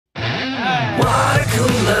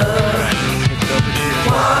Watercooler.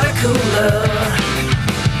 Watercooler.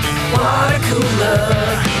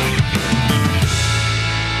 Watercooler.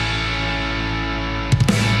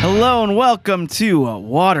 Hello and welcome to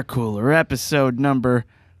Watercooler, episode number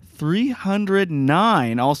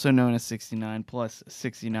 309, also known as 69 plus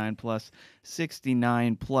 69 plus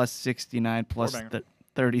 69 plus 69 plus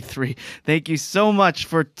 33. Thank you so much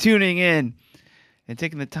for tuning in and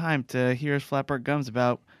taking the time to hear us flap our gums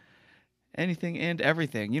about anything and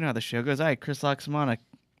everything. You know how the show goes. I, Chris Loxamana,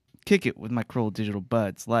 kick it with my cruel digital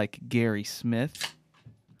buds like Gary Smith.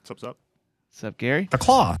 What's up? What's up, Gary? A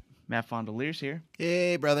claw. Matt Fondelier's here.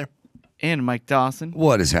 Hey, brother. And Mike Dawson.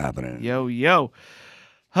 What is happening? Yo, yo.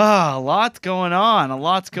 A lot's going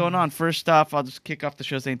on. First off, I'll just kick off the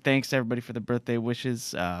show saying thanks to everybody for the birthday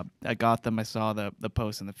wishes. I got them. I saw the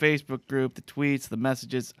posts in the Facebook group, the tweets, the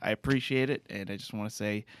messages. I appreciate it, and I just want to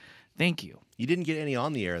say thank you. You didn't get any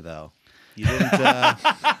on the air, though. You didn't.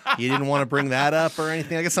 You didn't want to bring that up or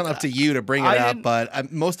anything. I guess it's not up to you to bring it up,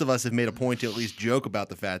 but most of us have made a point to at least joke about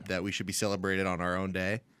the fact that we should be celebrated on our own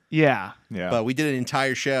day. Yeah. But we did an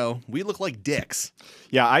entire show. We look like dicks.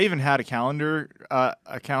 Yeah, I even had a calendar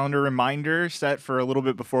reminder set for a little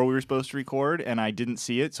bit before we were supposed to record, and I didn't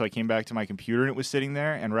see it, so I came back to my computer and it was sitting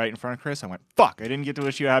there, and right in front of Chris, I went, "Fuck! I didn't get to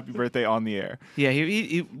wish you a happy birthday on the air." Yeah.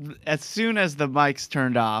 He as soon as the mics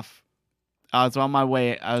turned off, I was on my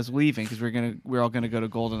way. I was leaving because we're all gonna go to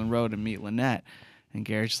Golden Road and meet Lynette, and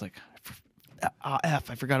Gary's just like, I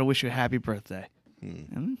forgot to wish you a happy birthday."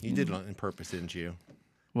 You did it on purpose, didn't you?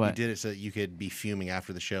 What? You did it so that you could be fuming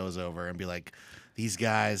after the show is over and be like, these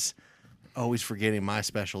guys always forgetting my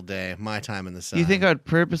special day, my time in the sun. You think I would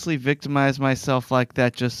purposely victimize myself like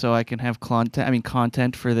that just so I can have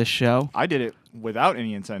content for this show? I did it without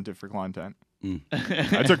any incentive for content.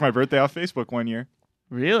 I took my birthday off Facebook one year.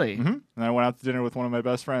 Really? Mm-hmm. And I went out to dinner with one of my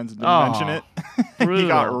best friends and didn't mention it. He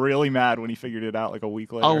got really mad when he figured it out like a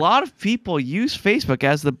week later. A lot of people use Facebook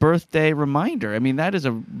as the birthday reminder. I mean, that is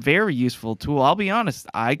a very useful tool. I'll be honest.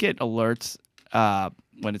 I get alerts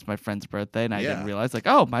when it's my friend's birthday, and I didn't realize, like,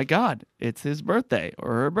 oh, my God, it's his birthday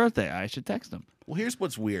or her birthday. I should text him. Well, here's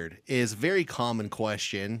what's weird is a very common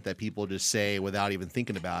question that people just say without even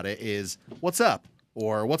thinking about it is, what's up?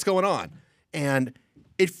 Or what's going on? And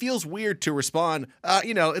it feels weird to respond,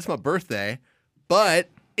 it's my birthday. But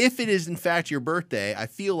if it is, in fact, your birthday, I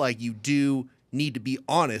feel like you do need to be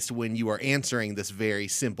honest when you are answering this very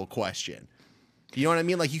simple question. You know what I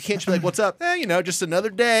mean? Like, you can't just be like, what's up? Just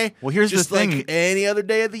another day. Well, here's just the thing. like any other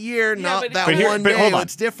day of the year, not that one but day. hold on.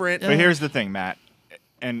 It's different. But here's the thing, Matt.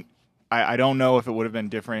 And I don't know if it would have been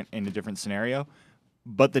different in a different scenario.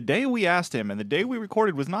 But the day we asked him and the day we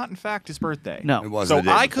recorded was not, in fact, his birthday. No. It wasn't.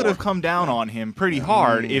 So I could have come down on him pretty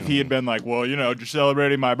hard if he had been like, well, just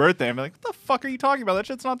celebrating my birthday. I'm like, what the fuck are you talking about? That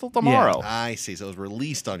shit's not till tomorrow. I see. So it was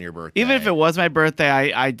released on your birthday. Even if it was my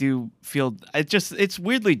birthday, I do feel it's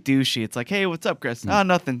weirdly douchey. It's like, hey, what's up, Chris? Oh,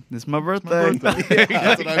 nothing. It's my birthday.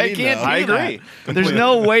 That's what I mean, can't though. do I agree. that. There's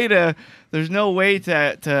no way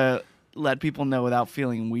to let people know without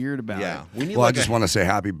feeling weird about it. We need Well, I just want to say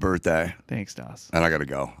happy birthday. Thanks, Doss. And I got to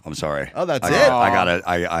go. I'm sorry. Oh, that's I it? got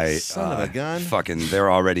to. Son of a gun. Fucking,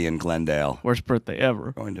 they're already in Glendale. Worst birthday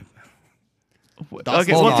ever. Going to.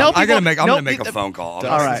 Okay, Hold well, on. tell people. I'm gonna make a phone call.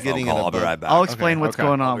 All right. I'll be right back. I'll explain what's Okay.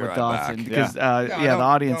 going I'll on be with right Dawson back. because the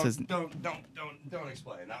audience is. Don't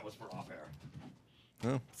explain. That was for off air.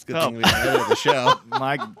 Well, it's a good thing we didn't edit the show.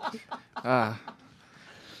 My,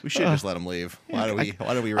 We should just let him leave. Why do we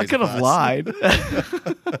raise I could a have fuss? lied.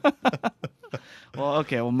 Well,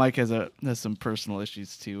 okay. Well, Mike has some personal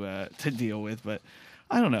issues to deal with, but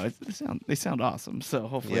I don't know. They sound awesome, so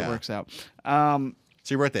hopefully it works out. So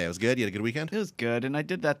your birthday, it was good? You had a good weekend? It was good, and I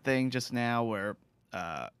did that thing just now where,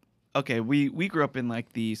 we grew up in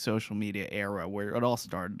like the social media era where it all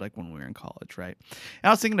started like when we were in college, right? And I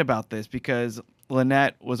was thinking about this because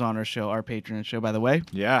Lynette was on our show, our Patreon show, by the way.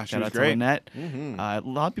 yeah, she Shout was out great. to Lynette. Mm-hmm. A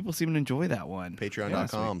lot of people seem to enjoy that one.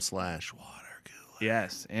 Patreon.com/Watercooler.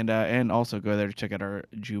 Yes, and also go there to check out our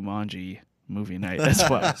Jumanji movie night as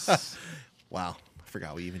well. Wow. I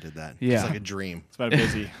forgot we even did that. Yeah. It's like a dream. It's been a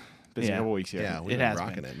busy Yeah. couple weeks here. Yeah, we've It been has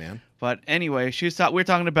rocking been. it, man. But anyway, we were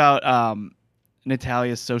talking about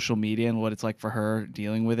Natalia's social media and what it's like for her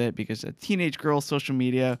dealing with it because a teenage girl's social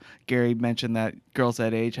media, Gary mentioned that girls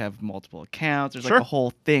that age have multiple accounts. There's like a whole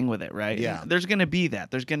thing with it, right? Yeah. And there's going to be that.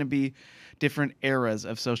 There's going to be different eras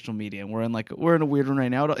of social media. And we're in a weird one right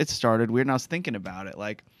now. It started weird and I was thinking about it.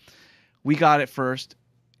 Like we got it first.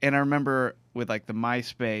 And I remember with like the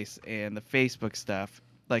MySpace and the Facebook stuff,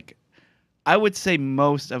 like I would say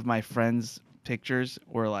most of my friends' pictures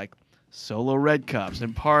were like solo red cups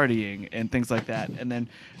and partying and things like that. And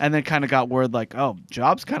then kind of got word like, oh,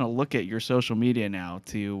 jobs kind of look at your social media now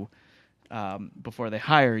to before they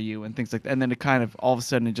hire you and things like that. And then it kind of all of a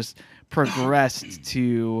sudden it just progressed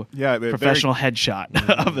to professional headshot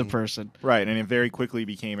of the person. Right, and it very quickly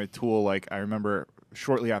became a tool. Like I remember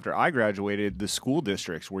shortly after I graduated, the school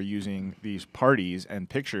districts were using these parties and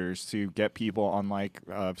pictures to get people on like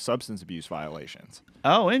substance abuse violations.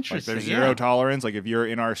 Oh, Like interesting. there's zero tolerance. Like if you're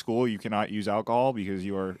in our school, you cannot use alcohol because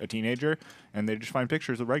you are a teenager, and they just find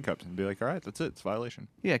pictures of red cups and be like, all right, that's it. It's a violation.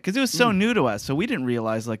 Yeah, because it was so new to us, so we didn't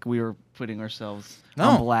realize like we were putting ourselves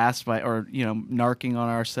on blast by, or narking on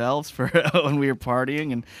ourselves for when we were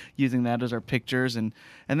partying and using that as our pictures, and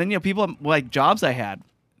then people like jobs I had,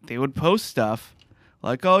 they would post stuff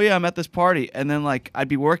like, oh yeah, I'm at this party, and then like I'd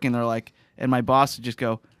be working, they're like, and my boss would just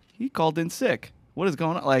go, he called in sick. What is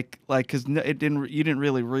going on? Like because you didn't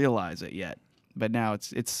really realize it yet. But now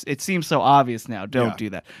it seems so obvious now. Don't do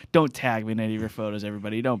that. Don't tag me in any of your photos,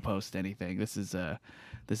 everybody. Don't post anything. This is a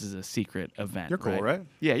secret event. You're cool, right?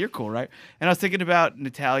 Yeah, you're cool, right? And I was thinking about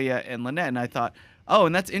Natalia and Lynette, and I thought, oh,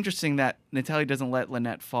 and that's interesting that Natalia doesn't let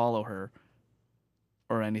Lynette follow her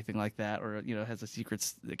or anything like that, or has a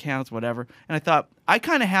secret accounts, whatever. And I thought I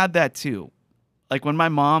kind of had that too. Like when my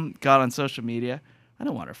mom got on social media, I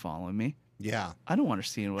don't want her following me. Yeah. I don't want her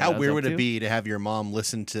seeing what I How was weird up would to. it be to have your mom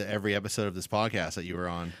listen to every episode of this podcast that you were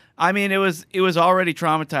on? I mean, it was already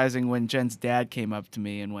traumatizing when Jen's dad came up to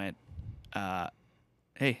me and went, hey,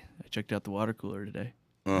 I checked out the Watercooler today.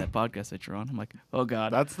 That podcast that you're on. I'm like, oh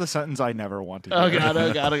God. That's the sentence I never want to hear. Oh God,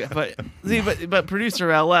 oh God, oh God. But see, but producer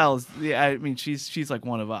LL is, I mean, she's like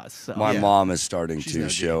one of us. So. My mom is starting She's to no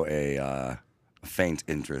show a faint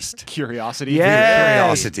interest. Curiosity. Yeah.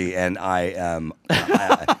 Curiosity, and I am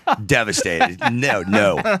devastated.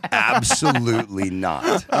 No, absolutely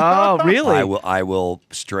not. Oh, really? I will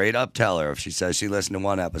straight up tell her if she says she listened to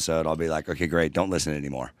one episode, I'll be like, okay, great, don't listen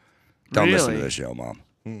anymore. Don't listen to Really? this show,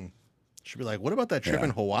 Mom. She'd be like, what about that trip Yeah. in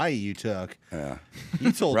Hawaii you took? Yeah.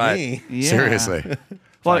 You told Right. me. Yeah. Seriously.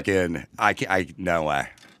 Well- Fucking, no way.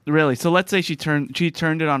 Really? So let's say she turned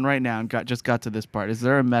it on right now and just got to this part. Is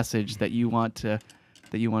there a message that you want to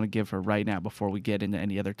give her right now before we get into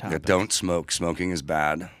any other Yeah, topic? don't smoke. Smoking is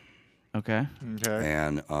bad, Okay. Okay.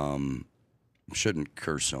 and shouldn't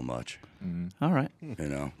curse so much. All right.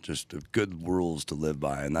 Just good rules to live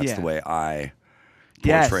by, and that's Yeah. the way I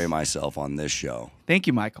Yes. portray myself on this show. Thank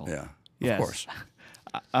you, Michael. Yeah, Yes. of course.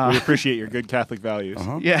 We appreciate your good Catholic values.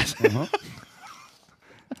 Yes.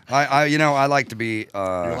 I like to be.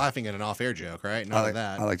 You're laughing at an off-air joke, right? None of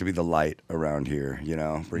that. I like to be the light around here.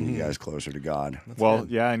 Bring you guys closer to God. Well,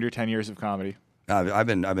 yeah, and your 10 years of comedy. I've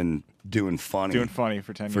been doing funny. Doing funny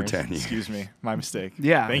for 10 For years. 10 years. Excuse me. My mistake.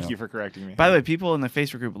 Yeah. Thank you for correcting me. By the way, people in the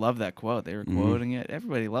Facebook group love that quote. They were quoting it.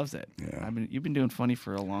 Everybody loves it. Yeah. You've been doing funny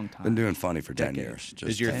for a long time. Been doing funny for 10 Decades. years. Just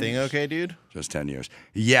Is your 10 thing years. okay, dude? Just 10 years.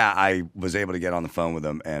 Yeah, I was able to get on the phone with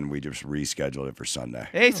them, and we just rescheduled it for Sunday.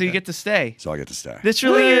 Hey, so you get to stay. So I get to stay. This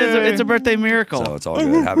really is. It's a birthday miracle. So it's all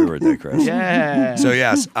good. Happy birthday, Chris. Yeah. So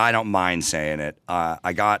yes, I don't mind saying it.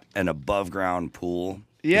 I got an above ground pool.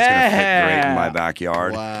 It's gonna Yeah. fit great in my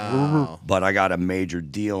backyard. Wow. But I got a major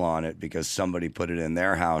deal on it because somebody put it in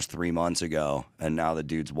their house 3 months ago, and now the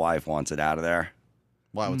dude's wife wants it out of there.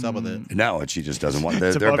 Wow, what's up with it? No, she just doesn't want.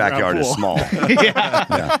 Their above ground backyard is pool. small.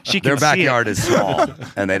 yeah. She can Their see it. backyard is small,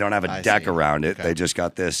 and they don't have a I deck see. around it. Okay. They just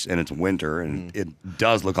got this, and it's winter, and it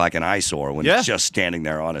does look like an eyesore when Yeah. it's just standing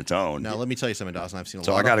there on its own. Now, let me tell you something, Dawson. I've seen a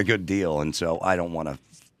So lot I got of... a good deal, and so I don't want to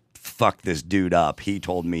fuck this dude up. He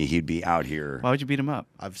told me he'd be out here. Why would you beat him up?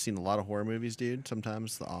 I've seen a lot of horror movies, dude.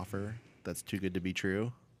 Sometimes the offer that's too good to be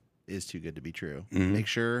true is too good to be true. Make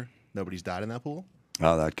sure nobody's died in that pool.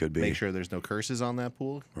 Oh, that could be. Make sure there's no curses on that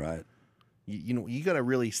pool. Right. You got to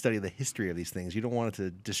really study the history of these things. You don't want it to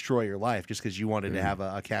destroy your life just because you wanted to have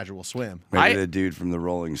a casual swim. Maybe the dude from the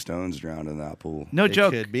Rolling Stones drowned in that pool. No It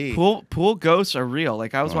joke. could be. Pool ghosts are real.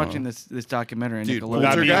 Like I was watching this documentary on Dude, Nickelodeon.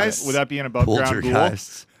 Poltergeist? Would that be an above ground ghoul?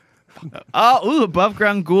 Poltergeist. Above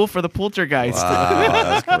ground ghoul for the poltergeist.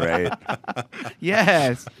 Wow, that's great.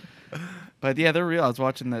 Yes. But yeah, they're real. I was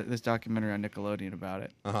watching this documentary on Nickelodeon about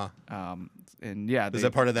it. Uh-huh. And yeah, Is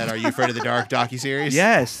that part of that Are You Afraid of the Dark docuseries?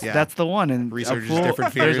 Yes, Yeah. that's the one. And Researchers' a pool,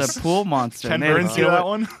 different there's fears. a pool monster. Ken and they had to Burns see kill that it-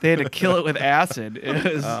 one? They had to kill it with acid. It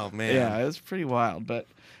was, Oh, man. Yeah, it was pretty wild. But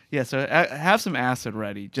yeah, so have some acid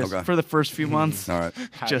ready just Okay. for the first few months. All right.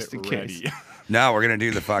 Have Just it in case. ready. No, we're gonna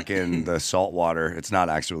do the salt water. It's not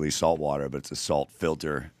actually salt water, but it's a salt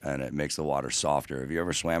filter, and it makes the water softer. Have you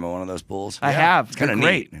ever swam in one of those pools? I have. It's kind of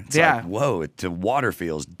great. neat. It's yeah. like, whoa, the water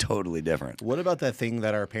feels totally different. What about that thing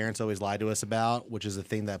that our parents always lied to us about, which is the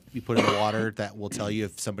thing that you put in the water that will tell you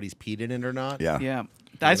if somebody's peed in it or not? Yeah. Yeah.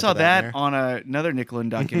 I wanna saw put that in that there? on another Nickelodeon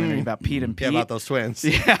documentary about Pete and Pete. Yeah, about those twins.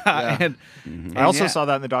 Yeah. And, I also yeah. saw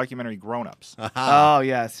that in the documentary Grown Ups. Oh,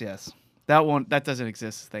 yes. That doesn't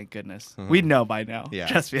exist, thank goodness. We'd know by now. Yeah.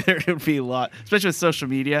 Trust me, there would be a lot, especially with social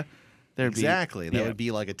media. There'd Exactly. Be, That would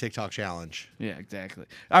be like a TikTok challenge. Yeah, exactly.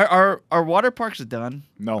 Are water parks done?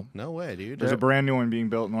 No. No way, dude. There's a brand new one being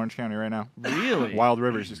built in Orange County right now. Really? Wild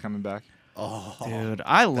Rivers is coming back. Oh, Dude,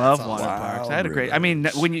 I love That's water awesome. parks. I had a great. I mean,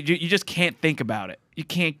 Rivers. when you just can't think about it. You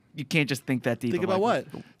can't just think that deep. Think I'm about like,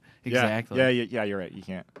 what? Exactly. Yeah, you're right. You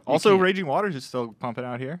can't. Also, can't. Raging Waters is still pumping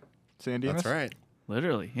out here. San Dimas. that's right.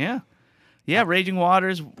 Literally. Yeah. Yeah. Raging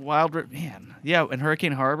Waters, man. Yeah, and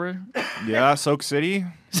Hurricane Harbor, Yeah, Soak City.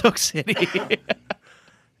 Soak City.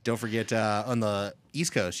 Don't forget on the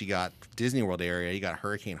East Coast, you got Disney World area. You got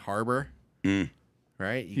Hurricane Harbor,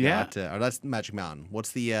 right? You Yeah. got, or that's Magic Mountain.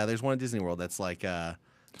 What's the? There's one at Disney World that's like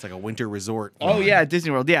it's like a winter resort. Oh yeah, Disney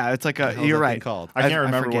World. Yeah, it's like What the hell's you're that thing right. called? I can't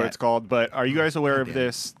remember what forget. it's called, but are you guys aware of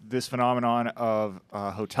Goddamn. this phenomenon of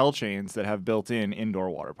hotel chains that have built-in indoor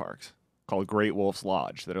water parks called Great Wolf's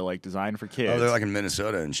Lodge that are like designed for kids? Oh, they're like in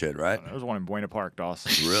Minnesota and shit, right? There's one in Buena Park,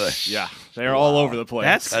 Dawson. Really? Yeah, they're all over the place.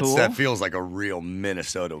 That's cool. That feels like a real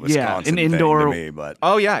Minnesota, Yeah, Wisconsin an thing indoor- to me, but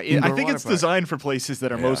Oh yeah, I Indoor think water it's park. designed for places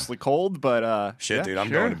that are Yeah. mostly cold, but shit, yeah. dude, I'm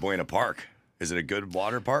sure. going to Buena Park. Is it a good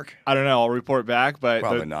water park? I don't know. I'll report back, but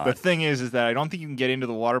Probably the, not. the thing is that I don't think you can get into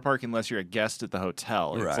the water park unless you're a guest at the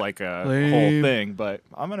hotel. It's Right. like a Lame. whole thing. But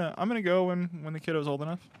I'm gonna go when the kiddo's old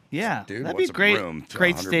enough. Yeah, Dude, that'd what's be a great. room?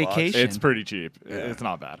 Great $100 bucks? staycation. It's pretty cheap. Yeah. It's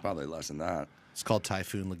not bad. Probably less than that. It's called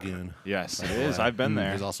Typhoon Lagoon. Yes, it by the is. way. I've been there.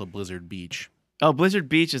 There's also Blizzard Beach. Oh, Blizzard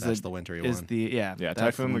Beach is That's the wintry is one. the yeah. Yeah, that's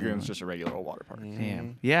Typhoon the Lagoon's one. just a regular old water park.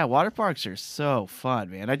 Damn. Yeah, water parks are so fun,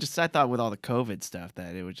 man. I thought with all the COVID stuff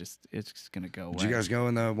that it's just gonna go away. Did you guys go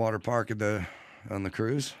in the water park on the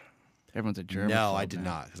cruise? Everyone's a germaphobe. No, I did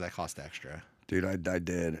now. not because that cost extra. Dude, I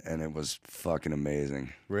did, and it was fucking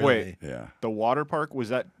amazing. Really? Wait. Yeah. The water park was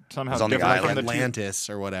that somehow It was on the different island. from the two- Atlantis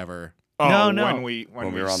or whatever. Oh, No. When we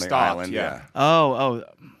When we were on the stopped, island, yeah. yeah. Oh.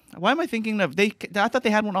 Why am I thinking of I thought they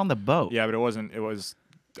had one on the boat. Yeah, but it wasn't. It was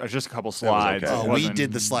just a couple slides. okay. It Oh, we wasn't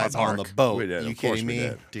did the slides a on the park. boat. We did, You of course kidding we me?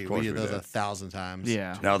 did. Of Dude, course we did we those did. 1,000 times.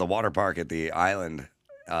 Yeah. Now, the water park at the island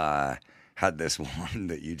had this one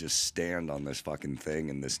that you just stand on this fucking thing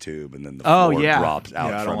in this tube, and then the Oh, floor yeah. drops out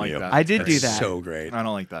Yeah, I don't from like you. that. I did It's do that. So great. I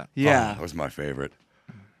don't like that. Yeah. Oh, that was my favorite.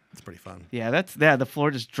 It's pretty fun. Yeah, the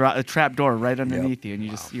floor just a trap door right underneath you,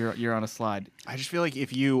 and you're on a slide. I just feel like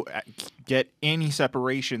if you get any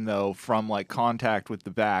separation though from like contact with the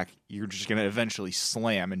back, you're just gonna eventually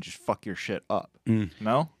slam and just fuck your shit up.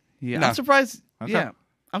 No? Yeah, No. I'm surprised. Okay. Yeah,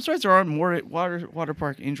 I'm surprised there aren't more water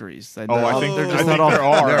park injuries. Oh, I think they're I just think not all there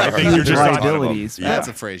are. I think huge you're just not liabilities. Yeah. That's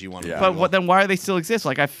a phrase you want to. Yeah. But then why do they still exist?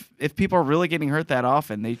 Like, if people are really getting hurt that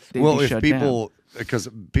often, they'd Well, be if shut people, because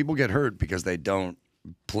people get hurt because they don't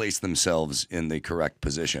place themselves in the correct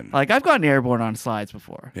position. down. Like, I've gotten airborne on slides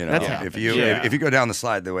before. You know, That's if happened. you Yeah. if you go down the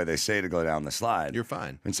slide the way they say to go down the slide, You're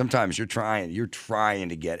fine. and sometimes you're trying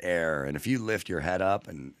to get air, and if you lift your head up,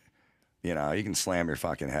 and you know you can slam your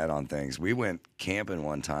fucking head on things. We went camping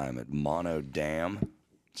one time at Mono Dam,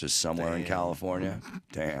 just somewhere in California.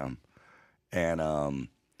 Damn, and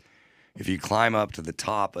if you climb up to the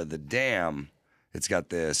top of the dam, it's got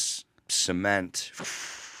this cement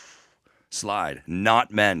slide,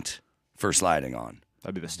 not meant for sliding on.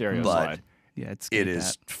 That'd be the stereo But slide. Yeah, it's It good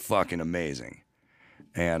is that. fucking amazing.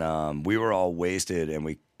 And we were all wasted, and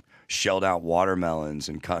we shelled out watermelons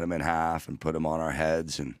and cut them in half and put them on our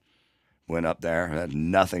heads and went up there. It had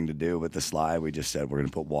nothing to do with the slide. We just said we're going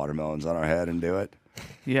to put watermelons on our head and do it.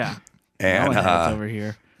 Yeah. And No one has over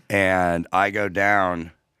here. and I go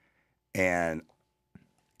down, and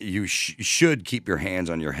you should keep your hands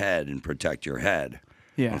on your head and protect your head.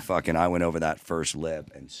 Yeah. And fucking, I went over that first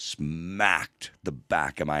lip and smacked the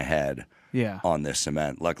back of my head Yeah. on this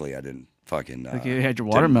cement. Luckily, I didn't fucking. Like you had your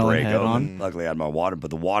didn't watermelon break head open. on. Luckily, I had my water, but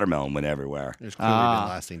the watermelon went everywhere. There's clearly been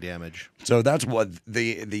lasting damage. So that's what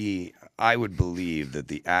the I would believe that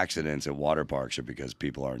the accidents at water parks are because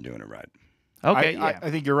people aren't doing it right. Okay. I, yeah.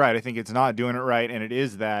 I think you're right. I think it's not doing it right, and it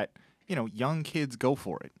is that young kids go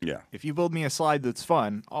for it. Yeah. If you build me a slide that's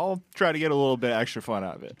fun, I'll try to get a little bit extra fun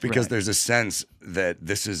out of it. Because Right. there's a sense that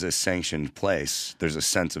this is a sanctioned place. There's a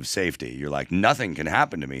sense of safety. You're like, nothing can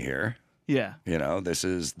happen to me here. yeah.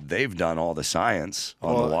 They've done all the science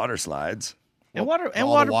on the water slides. And water and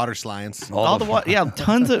all water the water slides. all the water. Yeah,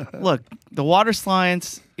 tons of look. The water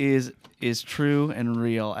science is true and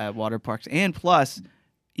real at water parks, and plus,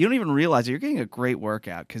 you don't even realize it. You're getting a great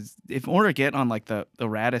workout because in order to get on like the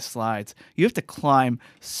raddest slides, you have to climb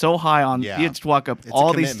so high on. Yeah. You have to walk up It's a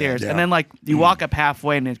all these commitment. stairs, Yeah. and then like you walk up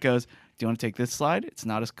halfway, and it goes. Do you want to take this slide? It's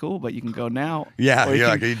not as cool, but you can go now. Yeah, Or you're can-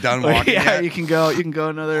 like, are you done or, walking yeah, yet? you can go. You can go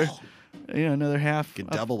another, another half. Can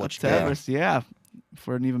up- double what up you to pay. Everest. Yeah,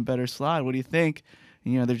 for an even better slide. What do you think?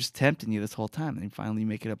 And, they're just tempting you this whole time, and then finally you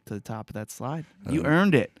make it up to the top of that slide. You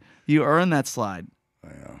earned it. You earned that slide.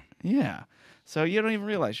 Yeah. Yeah. So you don't even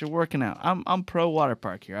realize you're working out. I'm pro water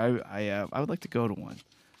park here. I would like to go to one.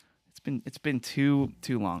 It's been too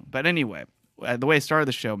long. But anyway, the way I started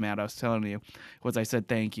the show, Matt, I was telling you, was I said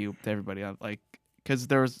thank you to everybody. Because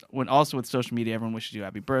there's when also with social media, everyone wishes you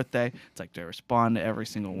happy birthday. It's like, do I respond to every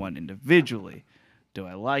single one individually? Do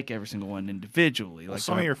I like every single one individually? Well, Like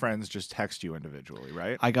some of your friends just text you individually,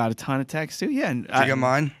 right? I got a ton of texts too. Yeah, and Did you get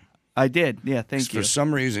mine? I did. Yeah, thank you. For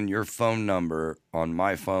some reason, your phone number on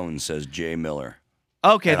my phone says Jay Miller.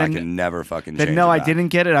 Okay, And I then can never fucking then change no, it I back. didn't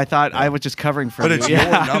get it. I thought I was just covering for But you. it's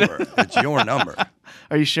Yeah. your number. It's your number.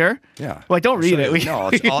 Are you sure? Yeah. Well, don't read it. No,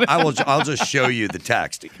 I'll just show you the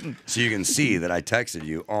text so you can see that I texted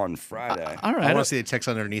you on Friday. All I right. want to see the text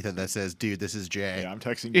underneath it that says, "Dude, this is Jay." Yeah, I'm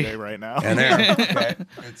texting Jay right now. And there, okay,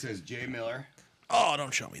 it says Jay Miller. Oh,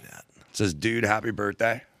 don't show me that. It says, dude, happy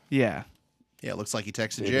birthday. Yeah. Yeah, it looks like he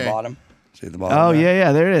texted See at Jay. the bottom? See at the bottom? Oh there?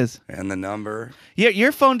 yeah, there it is. And the number. Yeah,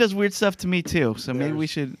 your phone does weird stuff to me too. So maybe we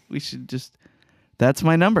should just. That's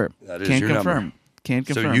my number. That is Can't your confirm. number. Can't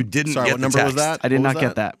confirm. So you didn't Sorry, get what the number was text. that? I did What not was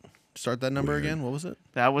get that. Start that number again. What was it?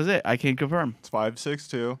 That was it. I can't confirm. It's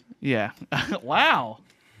 562. Yeah. Wow.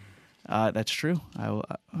 That's true.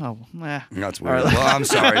 That's weird. Well, I'm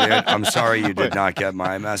sorry, dude. I'm sorry you did not get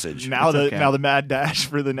my message. Now It's okay. now the mad dash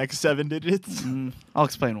for the next 7 digits. I'll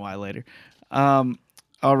explain why later.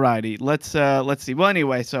 Alrighty, let's see. Well,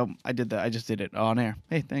 anyway, so I just did it on air.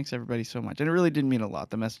 Hey, thanks everybody so much. And it really didn't mean a lot.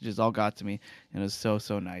 The messages all got to me, and it was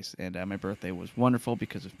so nice. And my birthday was wonderful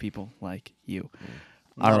because of people like you.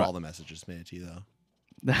 Not right. all the messages made it to you though.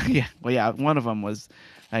 Yeah, well, yeah. One of them was,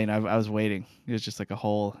 I was waiting. It was just like a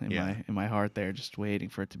hole in Yeah. my heart there, just waiting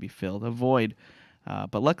for it to be filled, a void.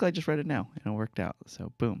 But luckily, I just read it now, and it worked out.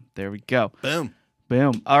 So boom, there we go. Boom.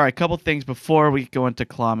 Boom. All right, couple things before we go into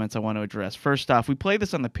comments I want to address. First off, we played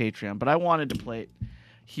this on the Patreon, but I wanted to play it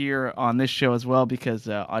here on this show as well because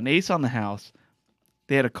on Ace on the House,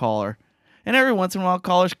 they had a caller. And every once in a while,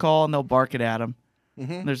 callers call and they'll bark it at them.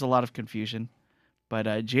 Mm-hmm. There's a lot of confusion. But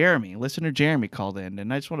listener Jeremy called in,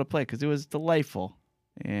 and I just want to play because it was delightful.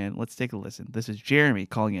 And let's take a listen. This is Jeremy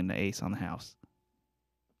calling in to Ace on the House.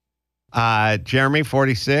 Jeremy,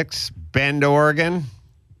 46, Bend, Oregon.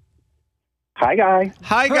 Hi, guy.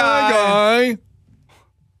 Hi, guy.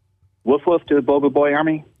 Woof woof to the Boba Boy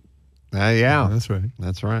Army. Yeah, That's right.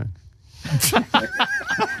 that's right.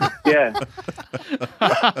 Yeah.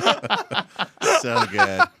 So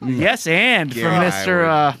good. Yes, and Yeah, from Mr. we're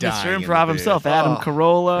Mr. dying in the Improv booth. himself, Adam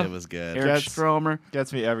Carolla, It was good. Eric That's- Stromer.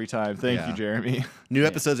 Gets me every time. Thank Yeah. you, Jeremy. New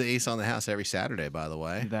episodes of Ace on the House every Saturday, by the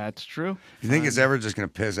way. That's true. You think it's ever just going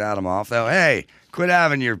to piss Adam off, though? Hey, quit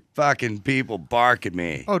having your fucking people bark at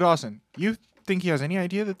me. Oh, Dawson, you think he has any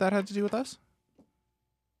idea that had to do with us?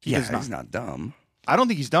 He yeah, does not. he's not dumb. I don't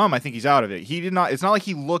think he's dumb. I think he's out of it. He did not. It's not like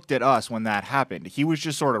he looked at us when that happened. He was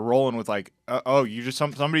just sort of rolling with like, oh, you just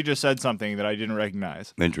somebody just said something that I didn't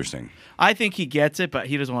recognize. Interesting. I think he gets it, but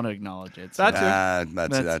he doesn't want to acknowledge it. So That's it.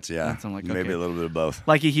 That's yeah. that's- I'm like, Maybe okay. a little bit of both.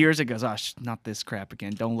 like he hears it, goes, "Oh, not this crap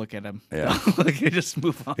again. Don't look at him." Yeah. Like, just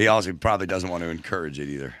move on. He also probably doesn't want to encourage it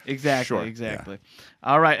either. Exactly. Sure, Exactly.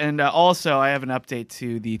 All right, and also I have an update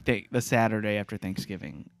to the Saturday after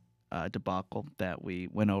Thanksgiving debacle that we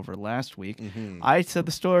went over last week. Mm-hmm. I said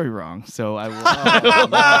the story wrong, so I will.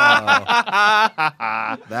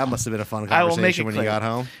 That must have been a fun I will make conversation it when you clear. got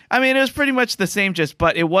home. I mean, it was pretty much the same,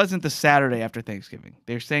 but it wasn't the Saturday after Thanksgiving.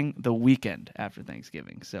 They're saying the weekend after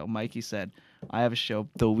Thanksgiving. So Mikey said, I have a show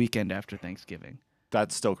the weekend after Thanksgiving.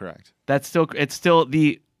 That's still correct. It's still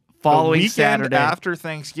the following the weekend Saturday. after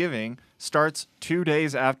Thanksgiving starts 2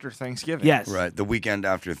 days after Thanksgiving. Yes. Right. The weekend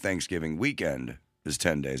after Thanksgiving weekend is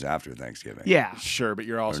 10 days after Thanksgiving. Yeah. Sure, but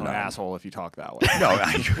you're also Or an not. asshole if you talk that way. No,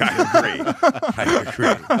 I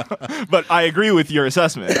agree. But I agree with your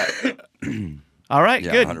assessment. All right,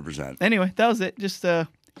 Yeah, good. 100%. Anyway, that was it. Just he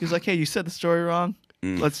was like, "Hey, you said the story wrong.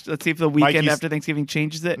 Let's see if the weekend Mikey's- after Thanksgiving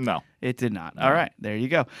changes it." No. It did not. All right, there you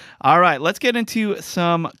go. All right, let's get into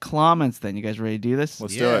some comments then. You guys ready to do this?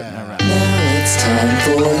 Let's do it. All right. Now it's time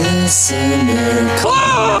for listener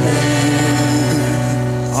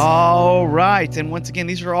All right. And once again,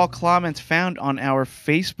 these are all comments found on our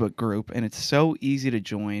Facebook group, and it's so easy to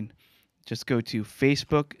join. Just go to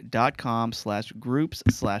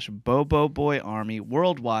facebook.com/groups/BoboBoyArmy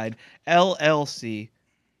Worldwide LLC.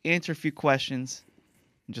 Answer a few questions.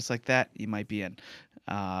 And just like that, you might be in.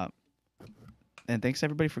 And thanks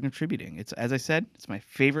everybody for contributing. It's, as I said, it's my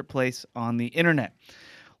favorite place on the internet.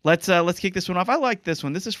 Let's kick this one off. I like this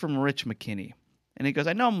one. This is from Rich McKinney. And he goes,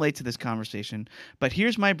 I know I'm late to this conversation, but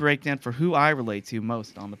here's my breakdown for who I relate to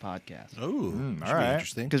most on the podcast. Oh, all right.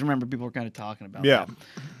 interesting. Because remember, people were kind of talking about Yeah. that.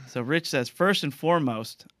 So Rich says, first and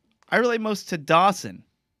foremost, I relate most to Dawson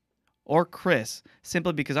or Chris,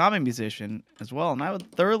 simply because I'm a musician as well, and I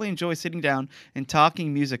would thoroughly enjoy sitting down and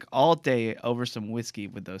talking music all day over some whiskey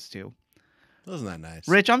with those two. Wasn't that nice?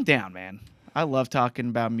 Rich, I'm down, man. I love talking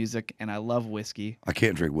about music, and I love whiskey. I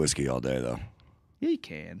can't drink whiskey all day though. Yeah, you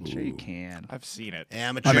can. Sure you can. I've seen it.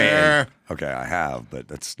 Amateur. I mean, okay, I have, but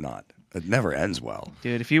that's not. It never ends well.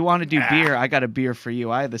 Dude, if you want to do beer, I got a beer for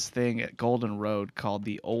you. I have this thing at Golden Road called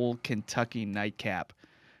the Old Kentucky Nightcap.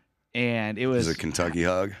 And it was Is it Kentucky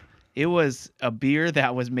Hug? It was a beer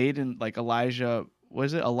that was made in like Elijah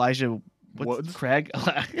Woods? Craig?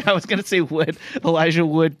 I was gonna say Wood. Elijah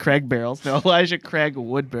Wood Craig barrels. No, Elijah Craig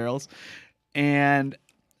Wood barrels. And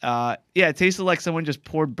it tasted like someone just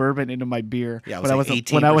poured bourbon into my beer. Yeah, it when I was like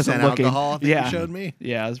wasn't when I wasn't 18% looking. alcohol, I think yeah, you showed me.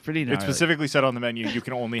 Yeah, it was pretty gnarly. It specifically said on the menu you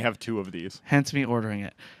can only have 2 of these. Hence me ordering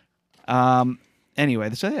it. Anyway,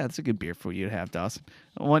 so yeah, it's a good beer for you to have, Dawson.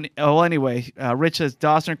 Anyway, Rich says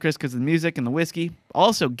Dawson and Chris because of the music and the whiskey.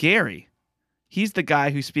 Also, Gary. He's the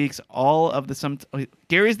guy who speaks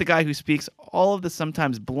Gary's the guy who speaks all of the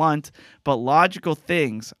sometimes blunt but logical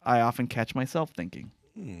things I often catch myself thinking.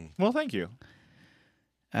 Well, thank you.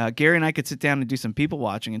 Gary and I could sit down and do some people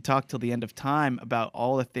watching and talk till the end of time about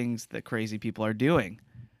all the things that crazy people are doing.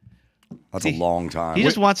 That's a long time. He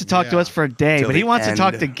just wants to talk to us for a day, Till but he the wants to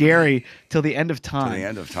talk end. to Gary till the end of time. To the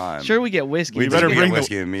end of time. Sure, we get whiskey. We but better better we bring bring the-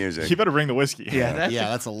 whiskey and music. You better bring the whiskey. yeah,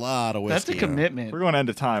 That's a lot of that's whiskey. a commitment. We're going end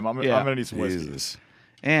of time. I'm gonna need some whiskey. Jesus.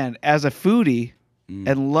 And as a foodie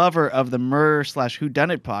and lover of the Murder /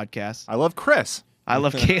 Whodunit podcast, I love Chris. I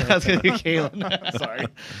love Kayla. I was gonna do Kayla. Sorry.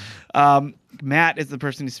 Matt is the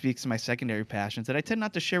person who speaks to my secondary passions that I tend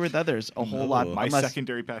not to share with others a whole lot. My unless,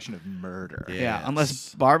 secondary passion of murder. yeah,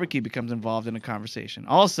 unless barbecue becomes involved in a conversation.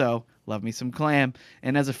 Also, love me some clam.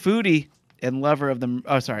 And as a foodie and lover of the,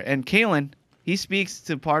 and Kalen, he speaks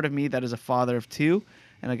to part of me that is a father of 2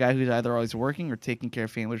 and a guy who's either always working or taking care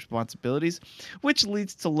of family responsibilities, which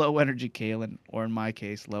leads to low energy Kalen, or in my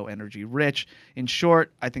case, low energy Rich. In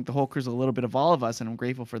short, I think the whole crew's a little bit of all of us, and I'm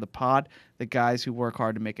grateful for the pod, the guys who work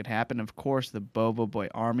hard to make it happen, and of course, the Bobo Boy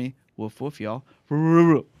Army. Woof woof, y'all.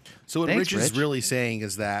 So what Thanks, Rich is Rich. really saying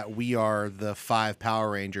is that we are the 5 Power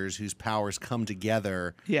Rangers whose powers come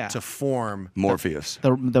together to form Morpheus. The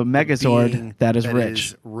Megazord being that is Rich.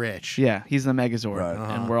 is Rich. Yeah, he's the Megazord,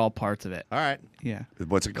 Right. and we're all parts of it. All right. Yeah.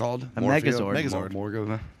 What's it called? A Megazord. Megazord.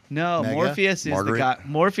 Morgo. No, Mega? Morpheus is Margaret? the guy.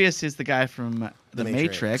 Morpheus is the guy from the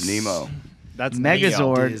Matrix. Matrix. Nemo. That's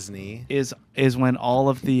Megazord Disney. is when all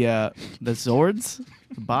of the Zords,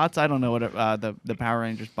 bots. I don't know what the Power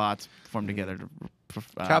Rangers bots form together to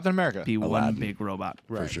Captain America. be one Aladdin. big robot.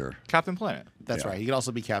 For sure. Captain Planet. That's Yeah. right. He could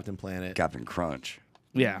also be Captain Planet. Captain Crunch.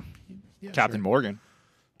 Yeah. Captain Morgan.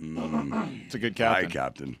 It's a good Hi, captain.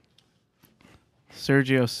 Captain.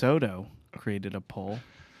 Sergio Soto created a poll.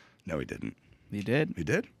 No, he didn't. He did. He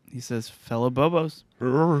did? He says, "Fellow Bobos,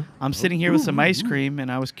 I'm sitting here with some ice cream,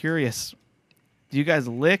 and I was curious. Do you guys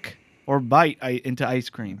lick or bite into ice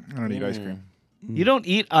cream? I don't eat ice cream. You don't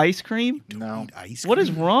eat ice cream? No. Ice What is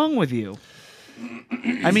cream? wrong with you?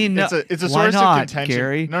 I mean, no, It's a why source not, of contention.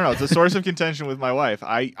 Gary? No, it's a source of contention with my wife.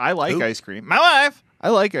 I like Who? ice cream. My wife. I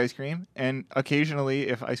like ice cream, and occasionally,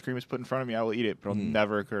 if ice cream is put in front of me, I will eat it. But it'll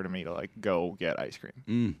never occur to me to go get ice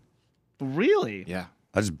cream. Really? Yeah.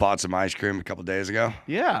 I just bought some ice cream a couple days ago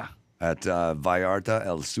Yeah. at Vallarta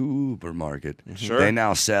El Supermarket. Sure. They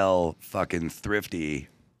now sell fucking thrifty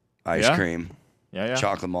ice Yeah? cream, Yeah.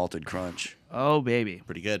 chocolate malted crunch. Oh, baby.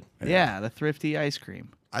 Pretty good. Yeah, the thrifty ice cream.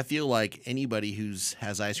 I feel like anybody who's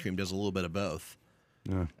has ice cream does a little bit of both.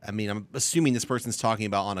 Yeah. I mean, I'm assuming this person's talking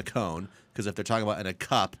about on a cone, because if they're talking about in a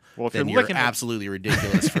cup, Well, if then you're you're licking it- absolutely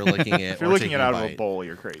ridiculous for licking it. If you're or looking taking it out of bite. a bowl,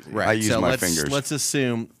 you're crazy. Right. I use so my let's, fingers. Let's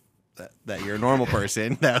assume that you're a normal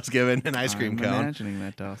person that was given an ice cream I'm cone. imagining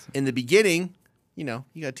that, Dawson. In the beginning, you got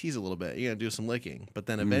to tease a little bit. You got to do some licking, but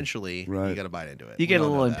then eventually you right. got to bite into it. You We get a all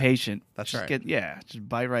know little that. impatient. That's just right. just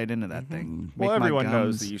bite right into that thing. Well, Make my everyone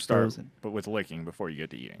knows gums that you start frozen. but with licking before you get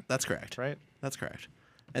to eating. That's correct. Right? That's correct.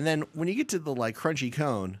 And then when you get to the crunchy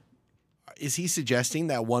cone, is he suggesting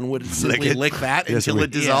that one would simply it. lick that Yes, until we-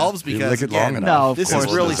 it dissolves? You Because lick it long again, enough. No, of this course. is It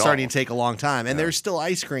will really dissolve. starting to take a long time, and there's still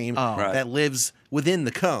ice cream Right. that lives within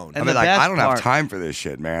the cone. And I mean, the like, I best don't part- have time for this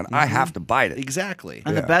shit, man. I have to bite it. Exactly.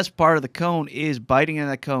 And the best part of the cone is biting into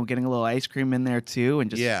that cone, getting a little ice cream in there too, and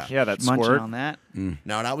just Yeah, that munching squirt. on that.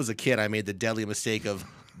 Now, when I was a kid, I made the deadly mistake of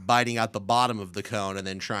biting out the bottom of the cone and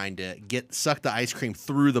then trying to suck the ice cream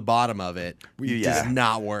through the bottom of it. It does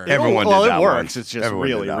not work. Everyone well, did it that works. once. It's just Everyone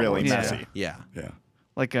did really, that really once. messy. Yeah. Yeah.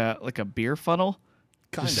 Like a beer funnel.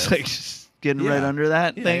 Kind Just of. like just getting right Yeah. under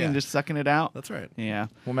that Yeah, thing yeah. and just sucking it out. That's right. Yeah.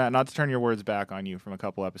 Well, Matt, not to turn your words back on you from a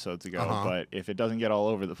couple episodes ago, Uh-huh. but if it doesn't get all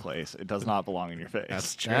over the place, it does not belong in your face.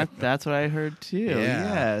 That's true. That's what I heard too. Yeah.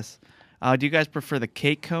 Yes. Do you guys prefer the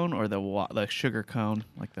cake cone or the sugar cone?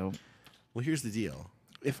 Like the Well, here's the deal.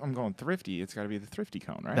 If I'm going thrifty, it's got to be the thrifty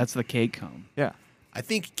cone, right? that's the cake cone. yeah. I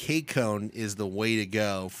think cake cone is the way to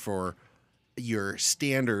go for your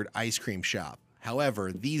standard ice cream shop.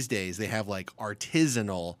 However, these days they have like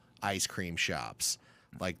artisanal ice cream shops.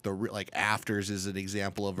 Like like Afters is an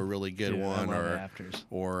example of a really good Dude, I one, love or Afters.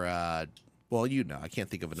 well, I can't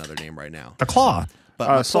think of another name right now. The claw. But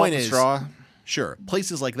my Salt point and is, straw. sure,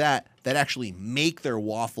 places like that actually make their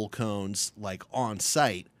waffle cones like on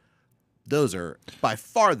site. Those are by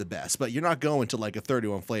far the best, but you're not going to like a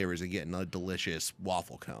 31 flavors and getting a delicious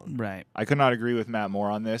waffle cone. Right. I could not agree with Matt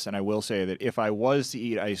more on this, and I will say that if I was to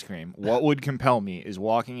eat ice cream, what would compel me is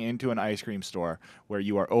walking into an ice cream store where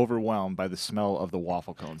you are overwhelmed by the smell of the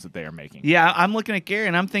waffle cones that they are making. Yeah, I'm looking at Gary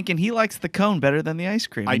and I'm thinking he likes the cone better than the ice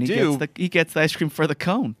cream. I and do. He gets the ice cream for the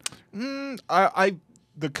cone.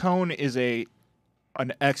 The cone is an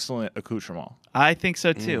excellent accoutrement. I think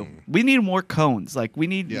so too. We need more cones. Like we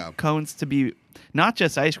need Yeah. cones to be not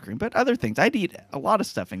just ice cream, but other things. I'd eat a lot of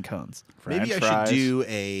stuff in cones. Maybe I French fries. should do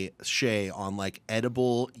a Shay on like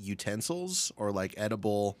edible utensils or like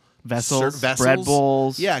edible Vessels, vessels. bread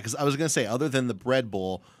bowls. Yeah, because I was gonna say, other than the bread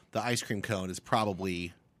bowl, the ice cream cone is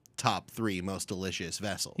probably top 3 most delicious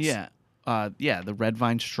vessels. Yeah. The red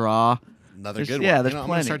vine straw. Another There's- good yeah, one. there's I'm gonna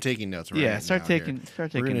plenty. start taking notes. Yeah, Right start now here. taking We're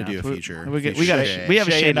gonna notes. do a feature. We feature got Shay. we have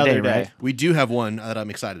a Shay shade another today, day. right? We do have one that I'm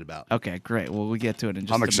excited about. Okay, great. Well, we'll get to it in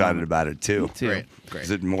just I'm a excited moment. about it too. too. Great.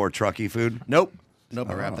 Is it more trucky food? Nope.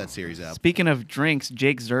 I wrapped that series up. Speaking of drinks,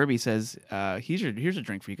 Jake Zerby says, here's a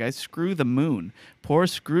drink for you guys. Screw the moon. Pour a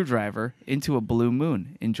screwdriver into a blue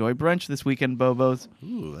moon. Enjoy brunch this weekend, Bobos.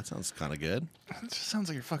 Ooh, that sounds kind of good. It just sounds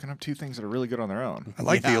like you're fucking up two things that are really good on their own. I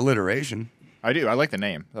like the alliteration. I do. I like the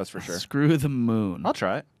name. That's for sure. Screw the moon. I'll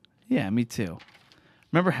try it. Yeah, me too.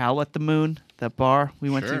 Remember Howl at the Moon, that bar we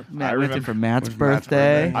went Sure. to? Matt I went to remember. for Matt's With Matt's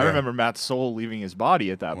birthday. birthday. I Yeah. remember Matt's soul leaving his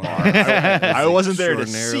body at that bar. I wasn't there to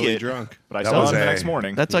see Extraordinarily it, drunk. but I That saw was it the a- next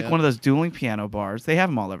morning. That's like Yeah. one of those dueling piano bars. They have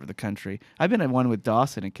them all over the country. I've been at one with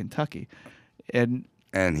Dawson in Kentucky. And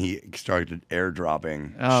And he started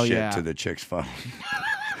airdropping Oh, shit yeah. to the chick's phone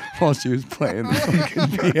while she was playing the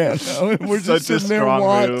fucking piano. And we're just Such a sitting there strong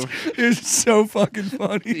watching. move. It's so fucking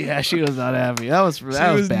funny. yeah, she was not happy. That was She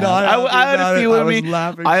bad. was bad. not I happy had about a it. few I with was me.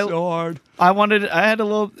 laughing I- so hard. I had a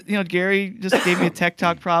little, Gary just gave me a tech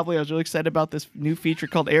talk probably. I was really excited about this new feature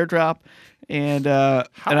called AirDrop. And How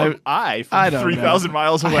and am I I from don't 3,000 know.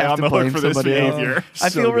 miles I away have on to the hook blame for this somebody else. behavior? I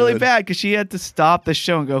So feel really good. bad because she had to stop the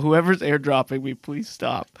show and go, whoever's airdropping me, please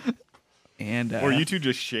stop. And Were you two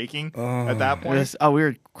just shaking at that point? we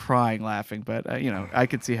were crying, laughing, but I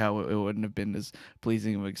could see how it wouldn't have been as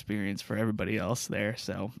pleasing of an experience for everybody else there.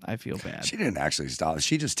 So I feel bad. She didn't actually stop.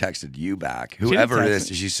 She just texted you back. didn't Whoever text this,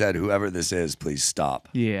 me. she said, whoever this is, please stop.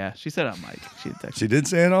 Yeah, she said on mic. She did text She did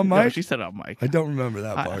say it on No, mic? she said on mic. I don't remember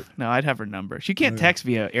that I- part. no, I'd have her number. She can't text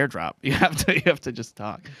via AirDrop. You have to just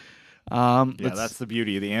talk. Yeah, let's- that's the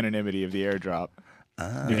beauty, the anonymity of the airdrop.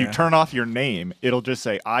 If you turn off your name, it'll just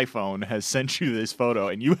say iPhone has sent you this photo,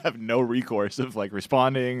 and you have no recourse of like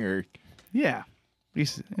responding or. yeah. We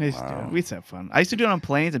used to do it. We used to have fun. I used to do it on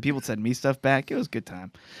planes, and people would send me stuff back. It was a good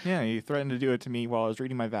time. Yeah, you threatened to do it to me while I was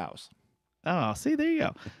reading my vows. Oh, see, there you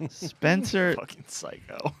go. Spencer. Fucking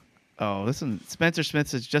psycho. Oh, listen. Spencer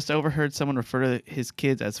Smith has just overheard someone refer to his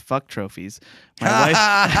kids as fuck trophies. My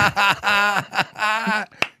wife,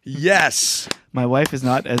 Yes. my wife is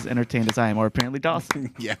not as entertained as I am, or apparently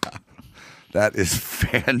Dawson. Yeah. That is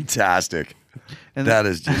fantastic. And That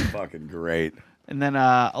is just fucking great. And then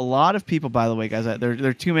a lot of people, by the way, guys, there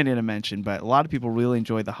are too many to mention, but a lot of people really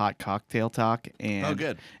enjoyed the hot cocktail talk and Oh,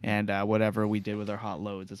 good. and whatever we did with our hot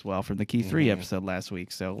loads as well from the Key 3 episode last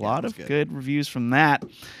week. So a lot that of was good reviews from that.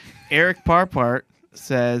 Eric Parpart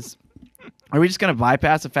says, are we just going to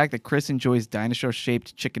bypass the fact that Chris enjoys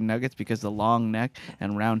dinosaur-shaped chicken nuggets because the long neck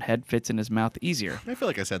and round head fits in his mouth easier? I feel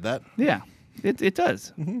like I said that. Yeah, it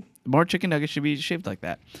does. More chicken nuggets should be shaped like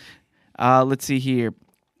that. Let's see here.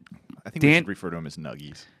 I think we Dan- should refer to them as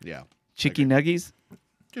nuggies. Yeah. Chicky nuggies.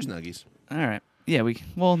 Just nuggies. All right. Yeah,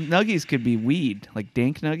 well, nuggies could be weed, like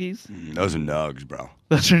dank nuggies. Those are nugs, bro.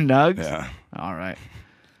 Those are nugs. Yeah. All right.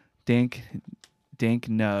 Dank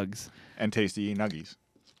nugs. And tasty nuggies.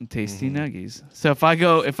 Tasty nuggies. So if I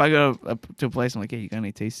go up to a place, I'm like, hey, you got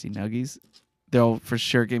any tasty nuggies? They'll for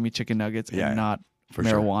sure give me chicken nuggets Yeah, and not for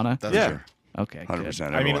sure. marijuana. That's Yeah. sure. Okay, 100%. good. I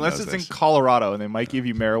mean, Everyone unless knows it's in this. Colorado and they might give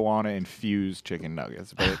you marijuana infused chicken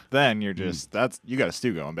nuggets, but then you're just you got a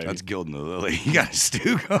stew going, baby. That's gilding the lily. You got a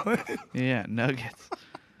stew going. Yeah, nuggets.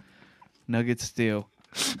 Nuggets stew.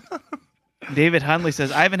 David Hunley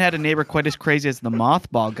says, I haven't had a neighbor quite as crazy as the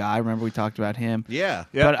mothball guy. Remember we talked about him. Yeah.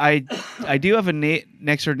 Yeah. But I do have a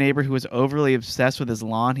next door neighbor who was overly obsessed with his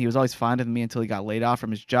lawn. He was always fond of me until he got laid off from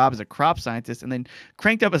his job as a crop scientist and then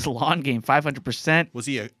cranked up his lawn game 500%. Was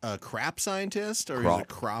he a crap scientist or Crop. was it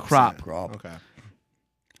crop? Crop. sci- Crop. Okay.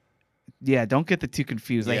 Yeah, don't get the two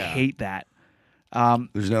confused. I Yeah. hate that.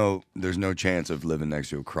 There's no chance of living next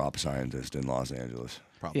to a crop scientist in Los Angeles.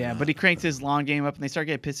 Probably Yeah, not. but he cranked his lawn game up, and they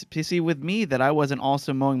started getting pissy with me that I wasn't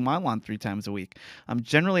also mowing my lawn 3 times a week. I'm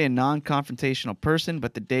generally a non-confrontational person,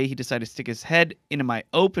 but the day he decided to stick his head into my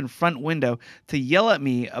open front window to yell at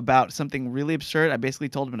me about something really absurd, I basically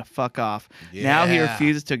told him to fuck off. Now he Yeah.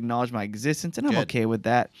 refuses to acknowledge my existence, and I'm Good. okay with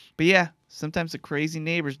that. But yeah, sometimes the crazy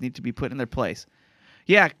neighbors need to be put in their place.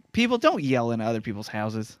 Yeah, people don't yell into other people's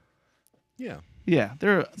houses. Yeah. Yeah,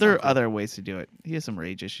 there are other ways to do it. He has some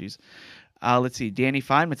rage issues. Let's see. Danny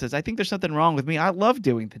Feynman says, I think there's something wrong with me. I love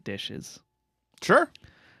doing the dishes. Sure.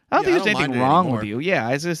 I don't Yeah, I think there's don't anything mind it wong anymore. with you. Yeah,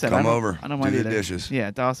 as I said, Come I don't, over, I don't mind do the either. dishes. Yeah,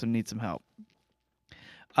 Dawson needs some help.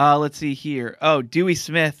 Let's see here. Oh, Dewey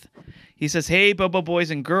Smith. He says, hey, Bobo boys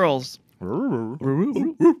and girls.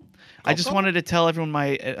 I just wanted to tell everyone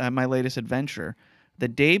my latest adventure. The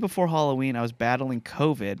day before Halloween, I was battling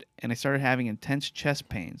COVID, and I started having intense chest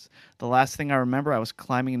pains. The last thing I remember, I was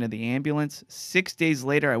climbing into the ambulance. 6 days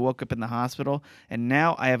later, I woke up in the hospital, and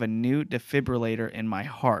now I have a new defibrillator in my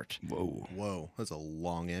heart. Whoa. Whoa, that's a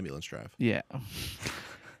long ambulance drive. Yeah.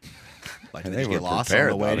 Like, And did they you get were lost on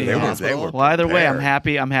prepared, the way though. to They the were- hospital? they Well, either way, I'm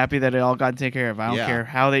Prepared. happy that it all got taken care of. I don't Yeah. care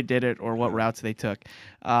how they did it or what routes they took.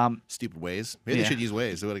 Stupid Ways. Maybe Yeah. they should use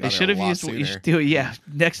Ways. They would They have should got have there a lot used. sooner. You should do it. Yeah.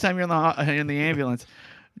 Next time you're in the ambulance,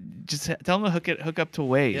 just tell them to hook up to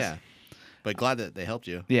Waze. Yeah. But glad that they helped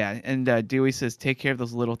you. Yeah. And Dewey says, take care of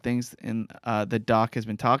those little things, and the doc has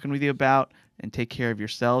been talking with you about, and take care of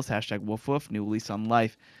yourselves. # Woof Woof. New lease on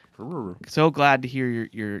life. So glad to hear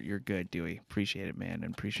you're good, Dewey. Appreciate it, man,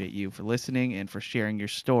 and appreciate you for listening and for sharing your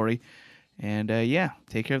story. And yeah,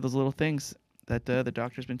 take care of those little things that the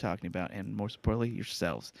doctor's been talking about, and most importantly,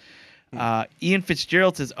 yourselves. Ian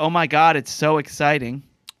Fitzgerald says, "Oh my God, it's so exciting."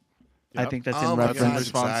 I Yep. think that's Oh in my That's God, in reference.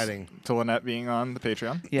 it's response exciting. to Lynette being on the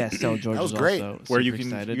Patreon, Yeah, so George That was is great. also where super you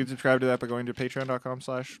excited. can subscribe to that by going to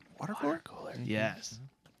patreon.com/watercooler. Yes.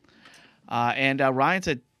 And Ryan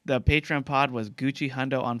said the Patreon pod was Gucci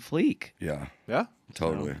Hundo on fleek. Yeah, Yeah.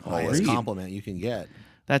 totally. Highest Agreed. compliment you can get.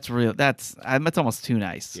 That's real. That's almost too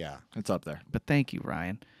nice. Yeah. It's up there. But thank you,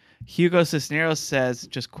 Ryan. Hugo Cisneros says,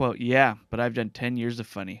 just quote, yeah, but I've done 10 years of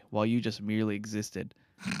funny while you just merely existed.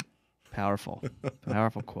 Powerful.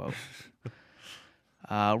 Powerful quote.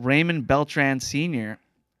 Raymond Beltran Sr.,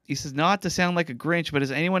 he says, not to sound like a Grinch, but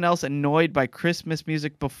is anyone else annoyed by Christmas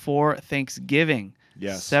music before Thanksgiving?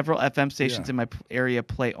 Yes. Several FM stations Yeah. in my area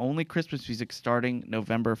play only Christmas music starting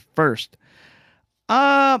November 1st.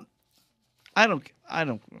 I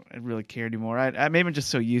don't really care anymore. I maybe I'm just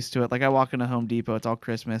so used to it. Like I walk into Home Depot, it's all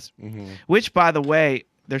Christmas. Which, by the way,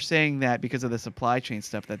 they're saying that because of the supply chain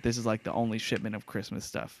stuff, that this is like the only shipment of Christmas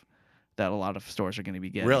stuff that a lot of stores are going to be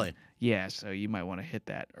getting. Really? Yeah. So you might want to hit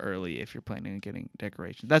that early if you're planning on getting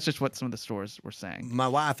decorations. That's just what some of the stores were saying. My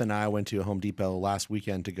wife and I went to Home Depot last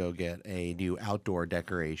weekend to go get a new outdoor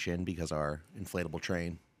decoration because our inflatable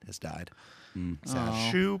train has died.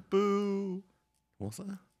 Sad. Choo boo. What's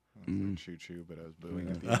that? Choo choo, but I was booing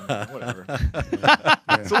at the end. Whatever.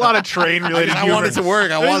 It's a lot of train related humor. I want it to work.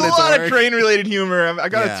 There's want a it to lot work. of train related humor. I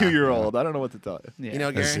got Yeah. a 2-year-old. I don't know what to tell you. Yeah. You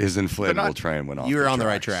know, His, Gary, his inflatable not- train went off. you were on the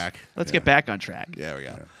right tracks. track. Let's get back on track. There we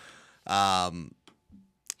go.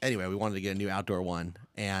 Anyway, we wanted to get a new outdoor one,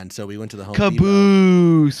 and so we went to the Home Depot.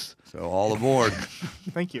 Caboose. So all aboard.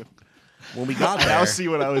 Thank you. When we got Now there, see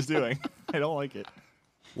what I was doing. I don't like it.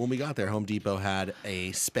 Home Depot had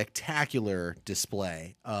a spectacular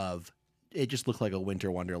display of. It just looked like a winter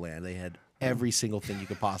wonderland. They had every single thing you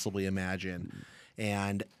could possibly imagine,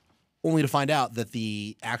 and only to find out that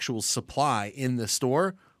the actual supply in the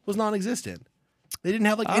store was non-existent. They didn't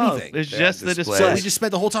have like Oh, anything. it's They just had the displays. display. So we just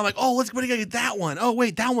spent the whole time like, oh, we gotta get that one. Oh,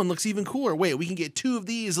 wait, that one looks even cooler. Wait, we can get 2 of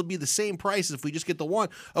these. It'll be the same price if we just get the one.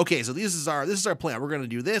 Okay, so this is our plan. We're gonna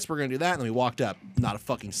do this. We're gonna do that. And then we walked up, not a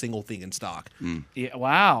fucking single thing in stock, Yeah,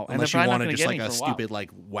 wow. And unless they're you probably not wanted gonna just get like any a for a while. stupid like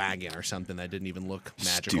wagon or something that didn't even look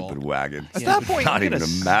magical. Stupid wagon. At that point, Not you even get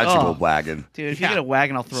a a- magical oh. wagon. Dude, if Yeah. you get a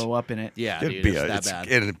wagon, I'll throw up in it. Yeah, It'd dude, be it's that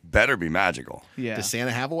bad. it better be magical. Yeah. Does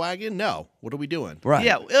Santa have a wagon? No. What are we doing? Right.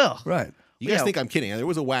 Yeah. Ugh. Right. You guys Yeah. think I'm kidding? There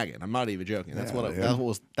was a wagon. I'm not even joking. That's Yeah, what. yeah. That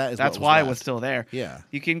was. That is. That's what why it left. was still there. Yeah.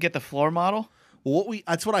 You can get the floor model. Well,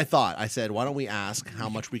 that's what I thought. I said, why don't we ask how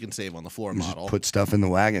much we can save on the floor Just model? put stuff in the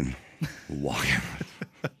wagon. Wagon.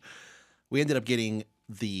 We ended up getting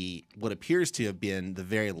what appears to have been the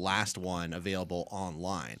very last one available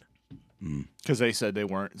online. because they said they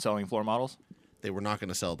weren't selling floor models. They were not going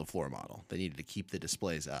to sell the floor model. They needed to keep the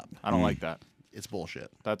displays up. I don't like that. It's bullshit.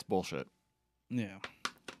 That's bullshit. Yeah.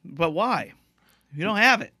 But why? If you don't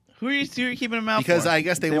have it, who are you keeping them out Because for? I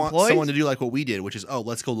guess they The want employees? someone to do like what we did, which is,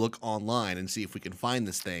 let's go look online and see if we can find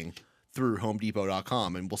this thing through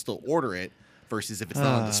HomeDepot.com, and we'll still order it. Versus if it's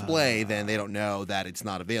not on display, then they don't know that it's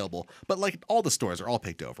not available. But like all the stores are all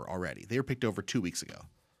picked over already. They were picked over 2 weeks ago.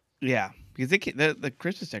 Yeah, because the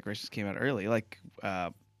Christmas decorations came out early. Like,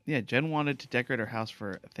 yeah, Jen wanted to decorate her house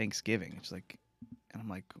for Thanksgiving. It's like, and I'm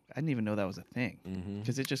like, I didn't even know that was a thing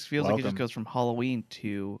because it just feels like it just Welcome. goes from Halloween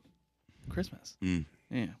to Christmas. Mm.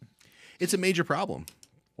 Yeah. It's a major problem.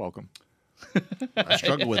 Welcome. I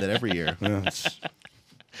struggle with it every year. Yeah,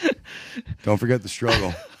 don't forget the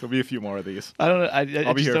struggle. There'll be a few more of these. I don't know. I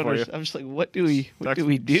I'll be just here don't for you. understand. I'm just like, what do we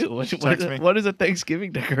Text- do? text me. What is a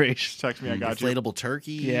Thanksgiving decoration? Text me. I got you. Inflatable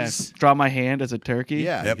turkeys. Yeah, draw my hand as a turkey.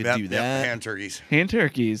 Yeah, you could do that. Hand turkeys. Hand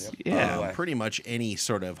turkeys. Yeah. way. Pretty much any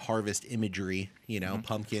sort of harvest imagery,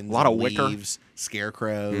 pumpkins, A lot of wicker. leaves,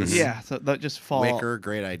 scarecrows, Yeah. So that just fall wicker,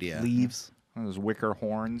 great idea. leaves. Those wicker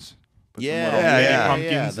horns. Put some Yeah, little yeah, mini yeah.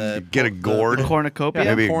 pumpkins. The, Get a gourd. The cornucopia.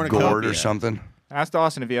 Maybe a cornucopia. gourd or something. Ask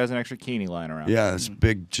Dawson if he has an extra kini lying around. Yeah, it's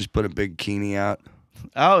big. Just put a big kini out.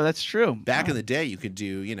 Oh, that's true. Back in the day, you could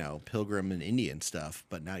do, Pilgrim and Indian stuff,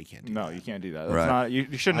 but now you can't do No, that. you can't do that. That's Right. not.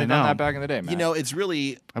 You shouldn't I have done know. that back in the day, man. It's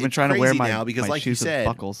really I've been it's trying to wear crazy my now because, my like you shoes with said,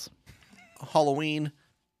 buckles. Halloween,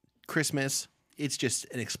 Christmas, it's just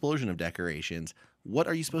an explosion of decorations. What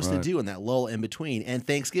are you supposed to do in that lull in between? And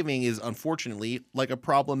Thanksgiving is unfortunately like a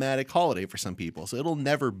problematic holiday for some people. So it'll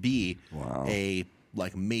never be a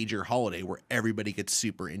like major holiday where everybody gets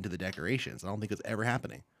super into the decorations. I don't think it's ever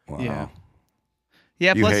happening. Wow. Yeah.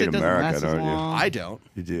 Yeah. You Plus, hate it doesn't America, last as don't you? long. I don't.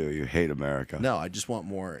 You do. You hate America. No, I just want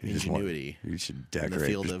more You just want- ingenuity. you should in the decorate.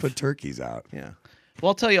 field Just of- put turkeys out. Yeah. Well,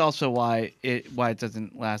 I'll tell you also why it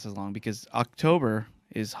doesn't last as long because October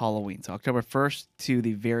is Halloween. So October 1st to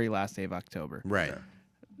the very last day of October. Right.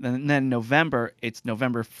 And then November, it's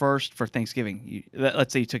November 1st for Thanksgiving.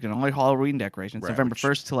 Let's say you took an only Halloween decoration. It's Right, November which-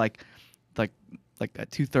 1st to like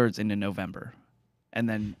 2/3 into November. And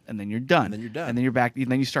then you're done. And then you're done. And then you're back. And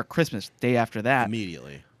then you start Christmas day after that,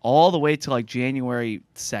 Immediately. all the way to like January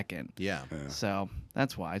 2nd. Yeah. So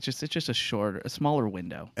that's why it's just a smaller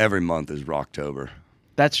window. Every month is Rocktober.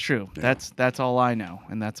 That's true. That's all I know,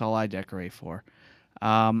 and that's all I decorate for.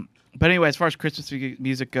 But anyway, as far as Christmas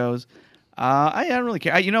music goes, I don't really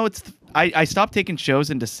care. I stopped taking shows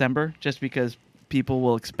in December just because people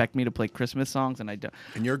will expect me to play Christmas songs, and I don't.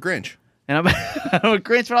 And you're a Grinch. And I'm I'm a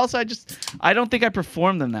Grinch, but also I don't think I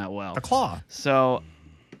perform them that well. A claw. So,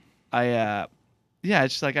 it's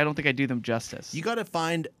just like I don't think I do them justice. You got to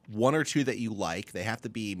find one or two that you like. They have to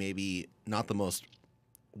be maybe not the most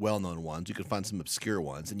well-known ones. You can find some obscure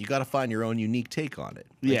ones, and you got to find your own unique take on it.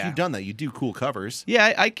 Like, Yeah. you've done that. You do cool covers.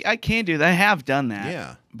 Yeah, I can do that. I have done that.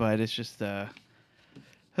 Yeah. But it's just I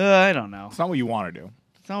don't know. it's not what you want to do.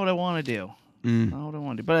 It's not what I want to do. Not what I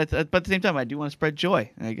want to do. But at the same time, I do want to spread joy.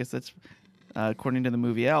 And I guess that's, according to the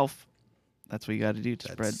movie Elf, that's what you got to do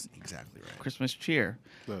to spread That's exactly right. Christmas cheer.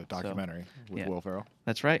 The documentary with yeah. Will Ferrell.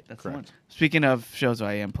 That's right. That's the Correct. one. Speaking of shows,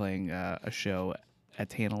 I am playing a show at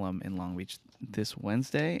Tantalum in Long Beach this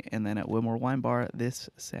Wednesday, and then at Wilmore Wine Bar this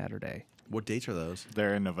Saturday. What dates are those?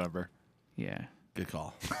 They're in November. Yeah. Good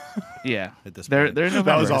call. Yeah. At this they're point. they're That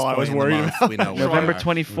November. was all I was Point in the worried month, about. we know where November we are.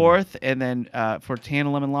 24th, and then for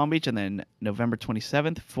Tantalum in Long Beach, and then November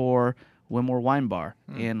 27th for Wilmore Wine Bar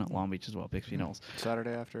in Long Beach as well, Bixby Knolls.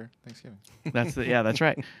 Saturday after Thanksgiving. That's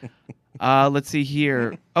right. Let's see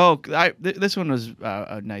here. Oh, this one was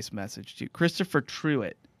a nice message too. Christopher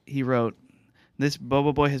Truitt. He wrote, "This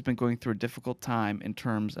Bobo Boy has been going through a difficult time in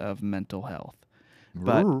terms of mental health,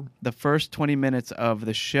 but the first 20 minutes of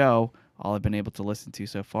the show all I've been able to listen to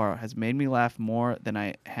so far has made me laugh more than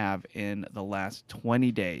I have in the last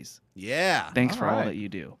 20 days. Yeah. Thanks for all right. that you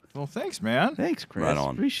do. Well, thanks, man. Thanks, Chris. Right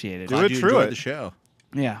on. Appreciate it. Do Glad it, you true enjoyed it. the show.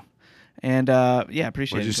 Yeah. And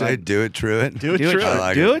appreciate What'd it. you say? Do it, true it? Do it, Do it, true true I it.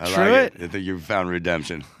 like Do it. it, I like true it. I think you found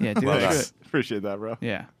redemption. Yeah, do Well it. done. True it. Appreciate that, bro.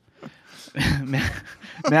 Yeah.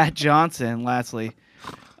 Matt Johnson, lastly.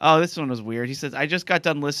 Oh, this one was weird. He says, I just got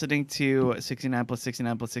done listening to 69 plus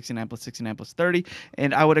 69 plus 69 plus 69 plus 30,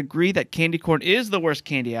 and I would agree that candy corn is the worst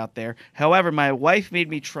candy out there. However, my wife made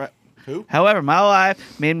me try. Who? However, my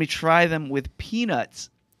wife made me try them with peanuts,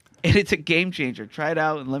 and it's a game changer. Try it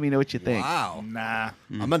out and let me know what you think. Wow. Nah.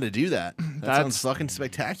 I'm going to do that. That That's- sounds fucking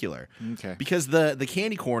spectacular. Okay. Because the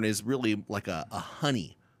candy corn is really like a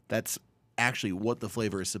honey. That's actually what the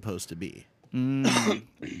flavor is supposed to be.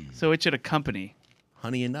 So it should accompany.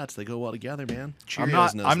 Honey and nuts, they go well together, man. Cheerios I'm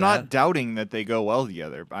not. knows I'm that. not doubting that they go well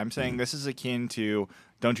together. I'm saying this is akin to.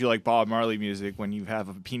 Don't you like Bob Marley music when you have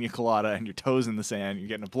a pina colada and your toes in the sand, you're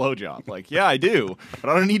getting a blowjob? Like, yeah, I do, but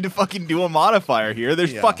I don't need to fucking do a modifier here.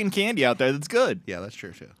 There's Yeah. fucking candy out there that's good. Yeah, that's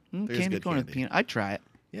true too. There's Candy good corn with candy. peanut. I'd try it.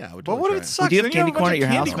 Yeah, I would But totally what try if it it. sucks? do you have Then candy a bunch corn of at your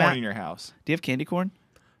candy house, corn Matt? in your house. Do you have candy corn?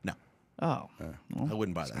 No, Oh. I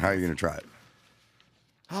wouldn't buy that. How are you going to try it?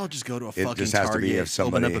 I'll just go to a It fucking just has to be Target, if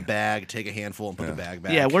somebody- open up a bag, take a handful, and put the bag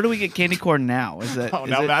back. Yeah, where do we get candy corn now? Is that Oh, is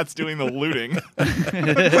now it- Matt's doing the looting.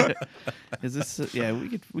 Is this? Yeah,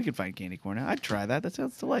 we could find candy corn now. I'd try that. That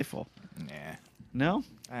sounds delightful. Nah. No.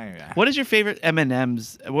 Yeah. What is your favorite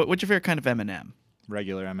M&Ms? What's your favorite kind of M&M?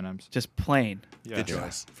 Regular M&Ms. Just plain. Yeah. Good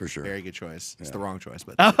choice. For sure. Very good choice. It's the wrong choice,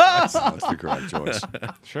 but That's the correct choice.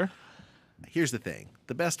 Sure. here's the thing: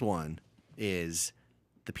 the best one is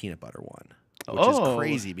the peanut butter one, which Oh, is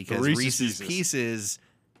crazy because Reese's Reese's Pieces. Pieces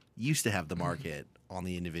used to have the market on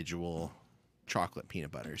the individual chocolate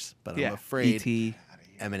peanut butters, but Yeah. I'm afraid ET.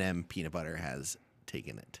 M&M peanut butter has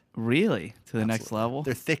taken it. Really to the next Absolutely. level.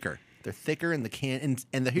 They're thicker. They're thicker in the can,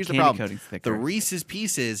 and here's the candy problem: coating's thicker. the Reese's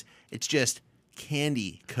Pieces, it's just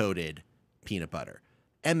candy coated peanut butter.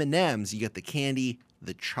 M&Ms, you get the candy,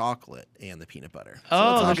 the chocolate, and the peanut butter. So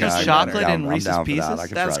Oh, it's there's okay. just I'm chocolate down- in I'm Reese's down for Pieces? that. I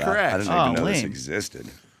can That's try that. correct. I didn't Oh, even know this lame. existed.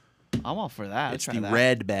 I'm all for that. I'd It's try the that.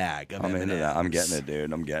 red bag of I'm M&Ms. into that. I'm getting it,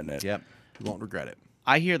 dude. I'm getting it. Yep, you won't regret it.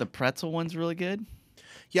 I hear the pretzel one's really good.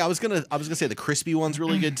 Yeah, I was gonna say the crispy one's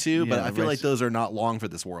really good too, but Yeah, I feel like Rice. those are not long for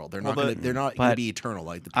this world. They're not Well, gonna, they're not but gonna be eternal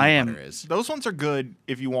like the I peanut am- butter is. Those ones are good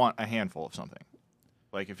if you want a handful of something.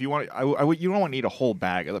 Like if you want, you don't want to eat a whole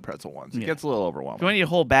bag of the pretzel ones. It Yeah. gets a little If overwhelming. you want to eat a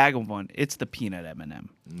whole bag of one, it's the peanut M&M.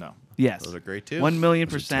 No. Yes. Those are great too.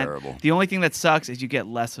 1,000,000%. terrible. The only thing that sucks is you get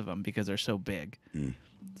less of them because they're so big.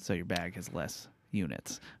 So your bag has less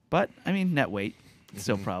units. But I mean, net weight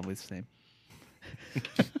still probably the same.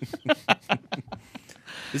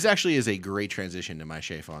 This actually is a great transition to my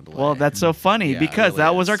Chez Fond du Well, that's so funny Yeah, it because really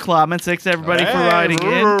that was our is. Klobman. Thanks everybody for writing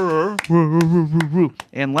in.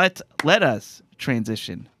 And let us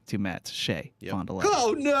transition to Matt's Chez Yep. Fond du Lac.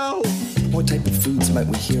 Oh no! What type of foods might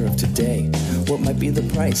we hear of today? What might be the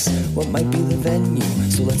price? What might be the venue?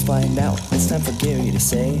 So let's find out. It's time for Gary to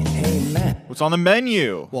say, hey Matt. What's on the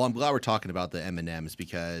menu? Well, I'm glad we're talking about the M&Ms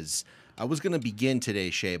because I was gonna begin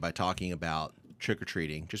today's Chez by talking about trick or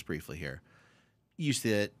treating, just briefly here. Used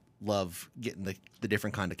to love getting the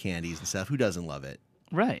different kind of candies and stuff. Who doesn't love it?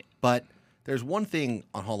 Right. But there's one thing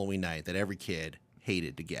on Halloween night that every kid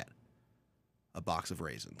hated to get: a box of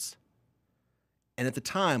raisins. And at the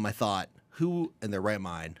time, I thought, who in their right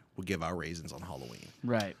mind would give out raisins on Halloween?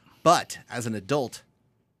 Right. But as an adult,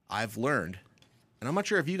 I've learned, and I'm not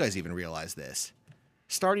sure if you guys even realize this,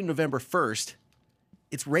 starting November 1st,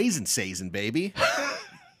 it's raisin season, baby.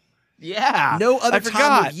 Yeah. No I other time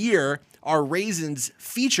forgot. of year are raisins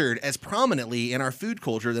featured as prominently in our food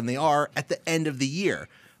culture than they are at the end of the year.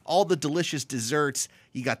 All the delicious desserts.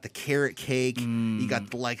 You got the carrot cake. You got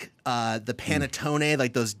the panettone,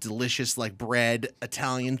 like those delicious like bread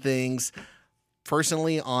Italian things.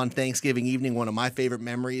 Personally, on Thanksgiving evening, one of my favorite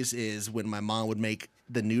memories is when my mom would make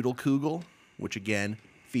the noodle kugel, which again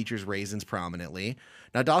features raisins prominently.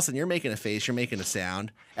 Now, Dawson, you're making a face, you're making a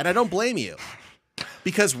sound, and I don't blame you.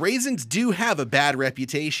 Because raisins do have a bad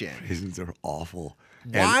reputation. Raisins are awful.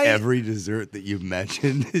 Why- And every dessert that you've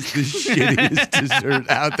mentioned is the shittiest dessert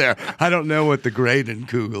out there. I don't know what the great in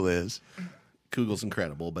Kugel is. Kugel's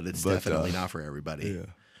incredible, but it's But, definitely not for everybody. Yeah.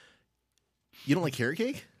 You don't like carrot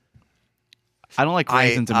cake? I don't like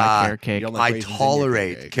raisins in my carrot cake. you don't like I raisins in your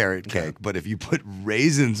tolerate cake. carrot Okay. cake, but if you put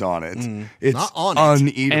raisins on it, it's Not on it.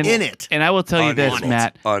 uneatable. And, In it. And I will tell you this, Uneatable.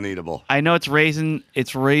 Matt. Uneatable. I know it's raisin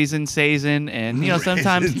season, and you know Raisin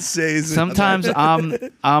sometimes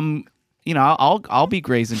season. I'm you know I'll be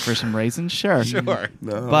grazing for some raisins, sure. Sure.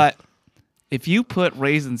 No. But If you put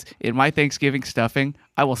raisins in my Thanksgiving stuffing,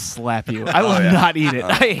 I will slap you. I will not eat it.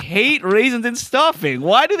 I hate raisins in stuffing.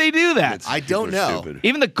 Why do they do that? I don't know. Stupid.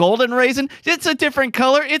 Even the golden raisin, it's a different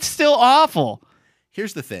color. It's still awful.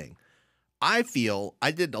 Here's the thing. I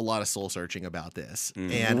did a lot of soul searching about this,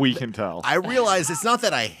 and We can tell. I realize it's not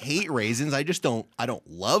that I hate raisins. I just don't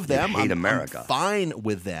love them. hate I'm America. fine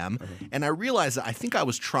with them, and I realize that I think I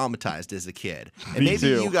was traumatized as a kid, and Me maybe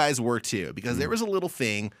too. you guys were too, because there was a little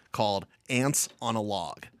thing called ants on a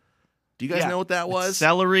log. Do you guys know what that was?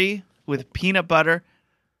 Celery with peanut butter,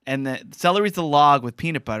 and the celery's the log with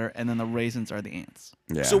peanut butter, and then the raisins are the ants.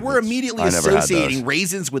 Yeah, So we're that's- immediately I never had associating those.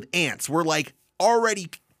 raisins with ants. We're like already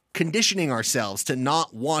conditioning ourselves to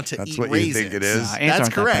not want to That's eat what you raisins. think it is? Nah, ants That's aren't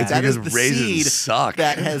that correct. bad. That is Because the raisins seed suck.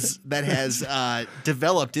 that has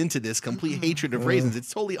developed into this complete hatred of raisins.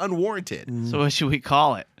 It's totally unwarranted. So what should we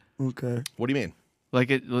call it? Okay. What do you mean? Like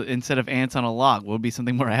instead of ants on a log, what would be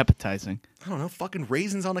something more appetizing? I don't know. Fucking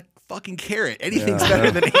raisins on a fucking carrot. Anything's better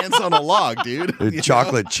than ants on a log, dude. The You know?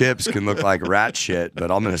 chocolate chips can look like rat shit, but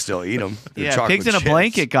I'm gonna still eat them. Yeah, pigs in a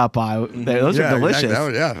blanket got by. Those are delicious.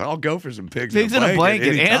 Exactly. Yeah, I'll go for some pigs, Pigs in a blanket.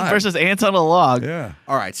 Ants anytime. versus ants on a log. Yeah.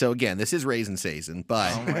 All right. So again, this is raisin season,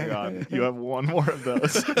 but Oh my god, you have one more of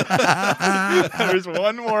those. There's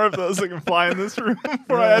one more of those that can fly in this room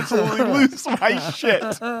before I absolutely lose my shit.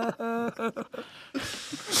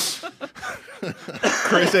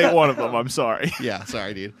 Chris ate one of them. I'm sorry. yeah,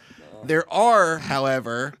 sorry, dude. There are,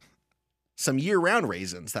 however, some year-round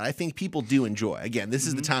raisins that I think people do enjoy. Again, this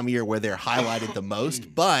is the time of year where they're highlighted the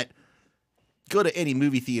most, but go to any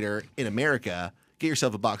movie theater in America, get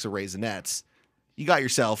yourself a box of Raisinets. You got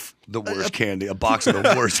yourself The worst candy, a box of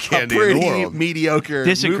the worst a candy in pretty the world. Uh, mediocre movie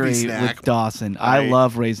Disagree snack. with Dawson. I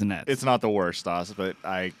love Raisinets. It's not the worst, Doss, but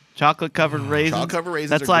chocolate covered raisins. Chocolate-covered raisins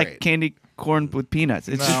That's are like great. candy corn with peanuts.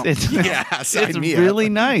 It's No. just Yeah, sign it's me up. really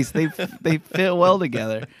nice. They fit well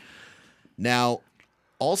together. Now,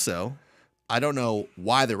 also, I don't know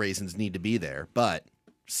why the raisins need to be there, but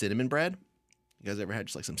cinnamon bread. You guys ever had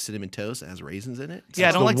just like some cinnamon toast that has raisins in it? Yeah,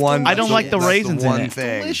 I don't the like one- I don't that's like the- the that's the raisins in one it.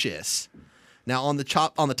 thing. Delicious. Now on the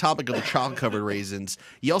topic of the chocolate covered raisins,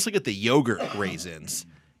 you also get the yogurt raisins,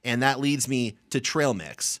 and that leads me to trail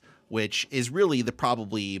mix, which is really the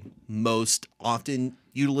probably most often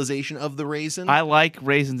utilization of the raisin. I like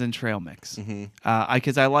raisins and trail mix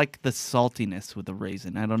because I like the saltiness with the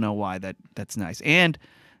raisin. I don't know why that's nice. And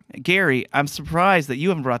Gary, I'm surprised that you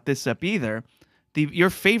haven't brought this up either.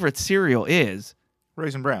 Your favorite cereal is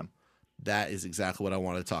Raisin Bran. That is exactly what I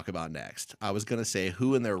wanted to talk about next. I was going to say,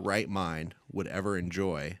 who in their right mind would ever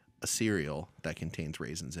enjoy a cereal that contains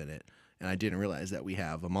raisins in it? And I didn't realize that we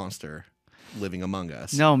have a monster living among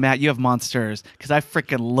us. no, Matt. You have monsters because I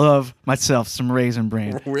freaking love myself some Raisin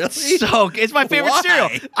Bran. Really? So it's my favorite Why? cereal.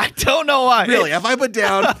 I don't know why. Really, if I put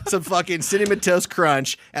down some fucking Cinnamon Toast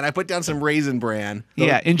Crunch and I put down some Raisin Bran,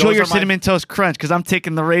 Yeah, enjoy those your are my- cinnamon toast crunch because I'm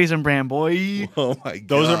taking the Raisin Bran, boy. oh my god.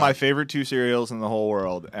 Those are my favorite two cereals in the whole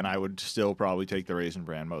world, and I would still probably take the Raisin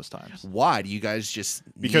Bran most times. Why do you guys just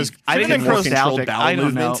Because need I fucking didn't more nostalgic. controlled bowel I don't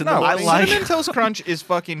movements know. in the No, I morning? like- Cinnamon Toast Crunch is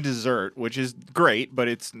fucking dessert, which is great, but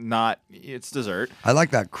it's not. It's dessert. I like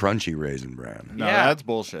that crunchy Raisin Bran. No, Yeah. that's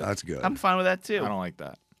bullshit. That's good. I'm fine with that I too. don't like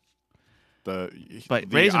that. But The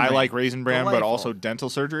Raisin I Bran, like Raisin Bran, but delightful. also dental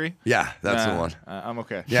surgery. Yeah, that's the Nah, one. I'm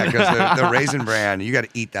okay. Yeah, because the Raisin Bran, you got to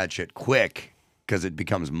eat that shit quick because it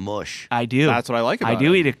becomes mush. I do. That's what I like about I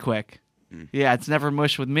do it. eat it quick. Yeah, it's never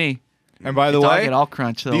mush with me. And by the It's all- I way, get all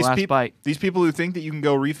crunch to the last bite. these people who think that you can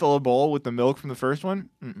go refill a bowl with the milk from the first one,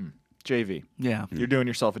 JV. Yeah. You're doing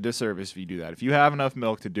yourself a disservice if you do that. If you have enough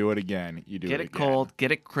milk to do it again, you do Get it it again. cold,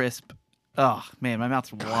 get it crisp. Oh man, my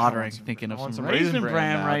mouth's watering thinking I of want some some Raisin Raisin Bran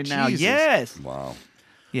Bran now. right now. Jesus. Yes. Wow,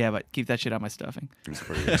 Yeah, but keep that shit out my stuffing. it's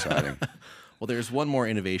pretty exciting. Well, there's one more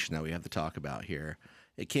innovation that we have to talk about here.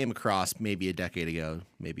 It came across maybe a decade ago,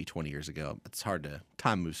 maybe 20 years ago. It's hard to,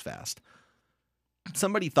 time moves fast.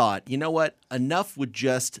 Somebody thought, you know what? Enough with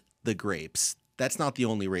just the grapes. That's not the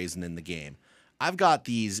only raisin in the game. I've got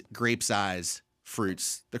these grape size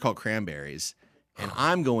fruits. They're called cranberries. And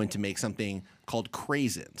I'm going to make something called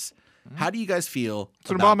craisins. How do you guys feel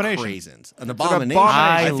an about abomination. craisins? An an abomination.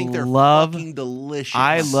 abomination. I think they're love- fucking delicious.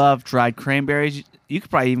 I love dried cranberries. You could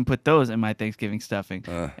probably even put those in my Thanksgiving stuffing,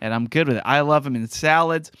 and I'm good with it. I love them in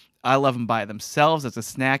salads. I love them by themselves as a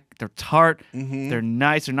snack. They're tart. They're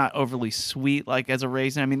nice. They're not overly sweet like as a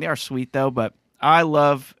raisin. I mean, they are sweet though, but I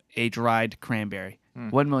love a dried cranberry.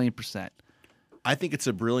 1,000,000%. I think it's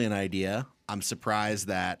a brilliant idea. I'm surprised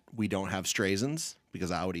that we don't have straisins because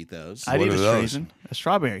I would eat those. I'd What eat are a those? raisin, a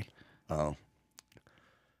strawberry. Oh,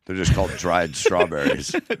 they're just called dried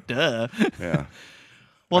strawberries. Duh. Yeah,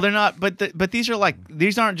 Well, they're not, but these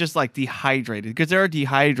aren't just like dehydrated, because there are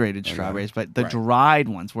dehydrated strawberries, but the dried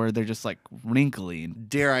ones where they're just like wrinkly. And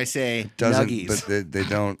Dare I say, Doesn't, nuggies. but they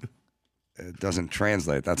don't. It doesn't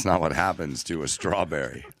translate. That's not what happens to a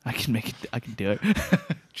strawberry. I can make it. I can do it.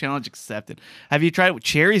 Challenge accepted. Have you tried?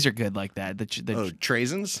 Cherries are good like that. The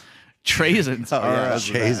Raisins? Raisins Oh, are yeah, those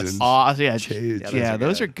are the best. Raisins. awesome. Yeah, Raisins. yeah,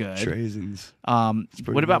 those are good. Raisins.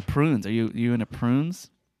 What about prunes? Are you into prunes?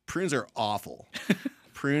 Prunes are awful.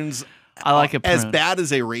 Prunes. I like a prune. As bad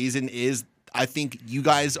as a raisin is, I think you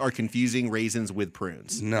guys are confusing raisins with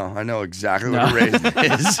prunes. No, I know exactly what a raisin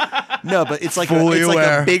is. No, but it's like Fully like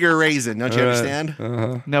aware. a bigger raisin. Don't you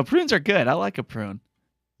understand? No, prunes are good. I like a prune.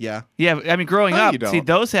 Yeah. Yeah, I mean, growing No, up, you don't. see,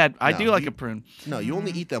 those had. I No, do like you- a prune. No, you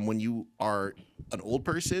only eat them when you are an old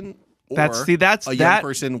person or That's a young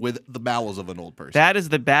person with the bowels of an old person. That is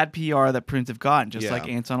the bad PR that prunes have gotten, just Yeah. like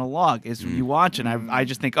ants on a log. Is you watch and I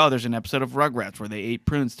just think, oh, there's an episode of Rugrats where they ate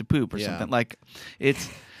prunes to poop or Yeah. something. Like,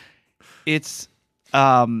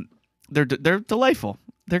 they're delightful.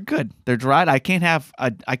 They're good. They're dried. I can't have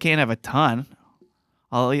a ton.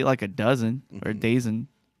 I'll eat like a dozen or a dozen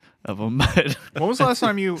of them. But When was the last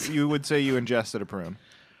time you would say you ingested a prune?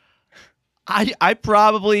 I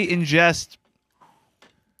probably ingest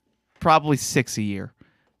probably 6 a year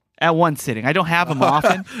at one sitting. I don't have them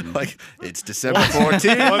often. Like, it's December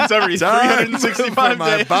 14th. Once every Time 365 for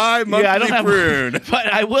my days. bi-monthly I don't have prune. But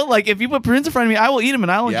I will, like, if you put prunes in front of me, I will eat them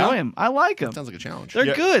and I'll Yeah? enjoy them. I like them. Sounds like a challenge. They're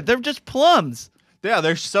Yeah. good. They're just plums. Yeah,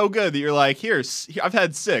 they're so good that you're like, here, I've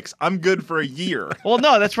had 6. I'm good for a year. Well,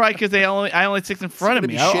 no, that's right, because I only had 6 in front of gonna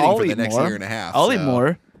me. be I'll shitting for eat the next more. year and a half, I'll eat so-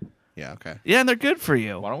 more. Yeah, okay. Yeah, and they're good for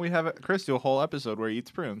you. Why don't we have Chris do a whole episode where he eats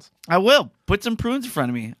prunes? I will. Put some prunes in front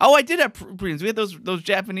of me. Oh, I did have prunes. We had those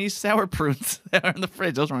Japanese sour prunes that are in the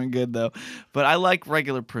fridge. Those weren't good though. But I like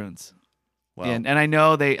regular prunes. Well, And I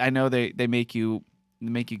know they make you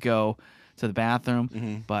go to the bathroom,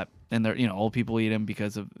 Mm-hmm. but and they're old people eat them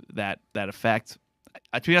because of that effect.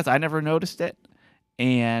 To be honest, I never noticed it,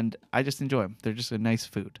 and I just enjoy them. They're just a nice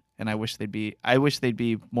food, and I wish they'd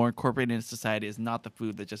be more incorporated into society. It's not the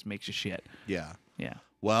food that just makes you shit. yeah. Yeah.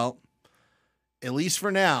 Well, at least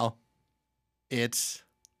for now, it's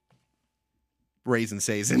raisin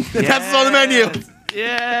season. That's what's on the menu.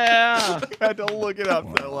 Yeah. I had to look it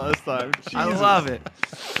up that last time. I love it.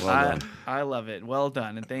 Well done. I love it. Well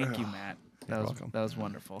done, and thank you, Matt. That welcome. was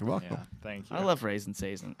wonderful. You're welcome. Yeah, thank you. I love raisin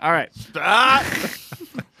season. All right.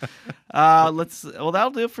 Well,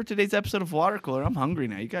 that'll do it for today's episode of Watercooler. I'm hungry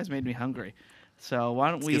now. You guys made me hungry. So why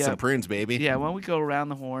don't Let's we get some prunes, baby. why don't we go around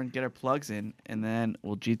the horn, get our plugs in, and then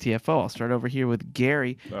we'll GTFO. I'll start over here with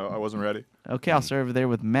Gary. No, I wasn't ready. Okay, I'll start over there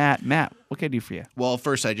with Matt. Matt, what can I do for you? Well,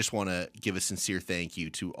 first, I just want to give a sincere thank you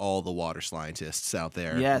to all the water scientists out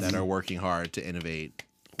there Yes. that are working hard to innovate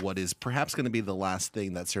what is perhaps going to be the last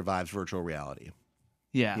thing that survives virtual reality.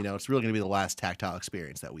 Yeah. You know, it's really going to be the last tactile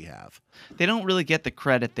experience that we have. They don't really get the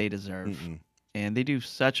credit they deserve. Mm-mm. And they do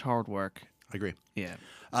such hard work. I agree. Yeah.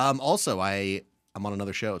 Also, I'm on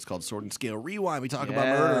another show. It's called Sword and Scale Rewind. We talk about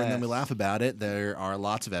murder and then we Yes. laugh about it. There are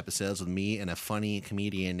lots of episodes with me and a funny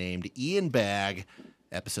comedian named Ian Bagg.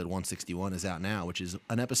 Episode 161 is out now, which is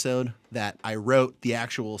an episode that I wrote the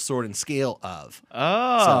actual Sword and Scale of.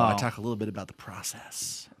 Oh. So I talk a little bit about the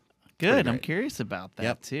process. Good. Pretty I'm great. curious about that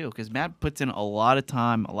Yep. too, because Matt puts in a lot of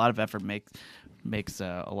time, a lot of effort, makes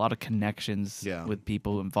a lot of connections Yeah. with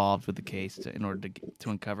people involved with the case in order to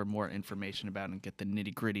uncover more information about it and get the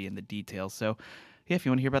nitty gritty and the details. So, yeah, if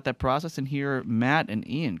you want to hear about that process and hear Matt and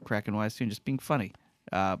Ian cracking wise too and just being funny,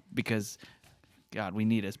 because God, we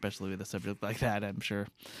need it, especially with a subject like that, I'm sure.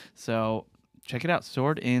 So check it out,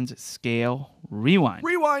 Sword and Scale Rewind.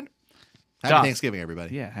 Rewind. Happy Duh. Thanksgiving,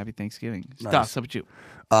 everybody. Yeah, happy Thanksgiving. Nice. Stuff, how about you?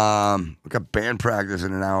 We got band practice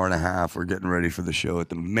in an hour and a half. We're getting ready for the show at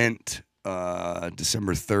the Mint,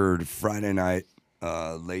 December 3rd, Friday night,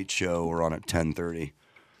 late show. We're on at 10:30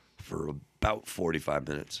 for about 45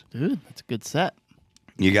 minutes. Dude, that's a good set.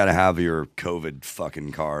 You got to have your COVID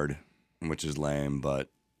fucking card, which is lame, but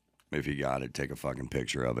if you got it, take a fucking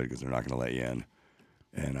picture of it because they're not going to let you in.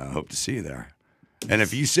 And I hope to see you there. And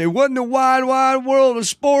if you say, what in the wide, wide world of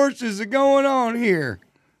sports is going on here?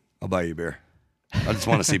 I'll buy you a beer. I just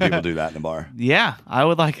want to see people do that in the bar. Yeah,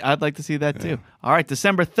 I'd like to see that too. All right,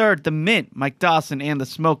 December 3rd, The Mint, Mike Dawson and the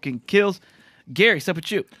Smoking Kills. Gary, what's up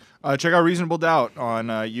with you? Check out Reasonable Doubt on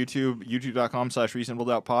YouTube, youtube.com/Reasonable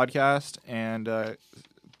Doubt podcast. And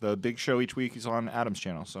the big show each week is on Adam's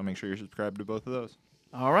channel. So make sure you're subscribed to both of those.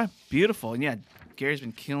 All right, beautiful. And yeah, Gary's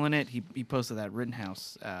been killing it. He posted that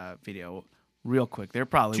Rittenhouse video real quick. They're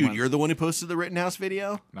probably Dude, one- you're the one who posted the Rittenhouse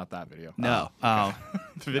video? Not that video. no. Oh,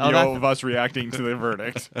 The video that- of us reacting to the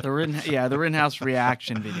verdict. the Rittenhouse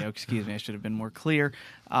reaction video. Excuse me, I should have been more clear.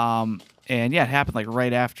 And yeah, it happened like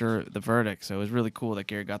right after the verdict, so it was really cool that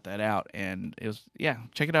Gary got that out. And it was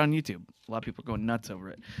check it out on YouTube. A lot of people are going nuts over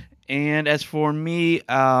it. And as for me,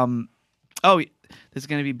 this is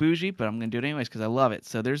going to be bougie, but I'm going to do it anyways because I love it.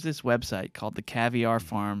 So there's this website called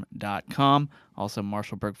thecaviarfarm.com, also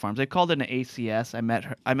Marshallberg Farms. They called it an ACS.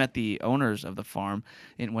 I met the owners of the farm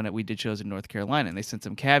when we did shows in North Carolina, and they sent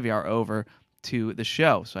some caviar over to the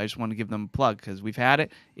show. So I just want to give them a plug because we've had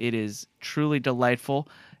it. It is truly delightful.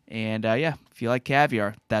 And if you like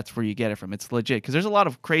caviar, that's where you get it from. It's legit because there's a lot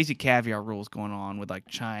of crazy caviar rules going on with like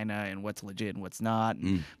China and what's legit and what's not.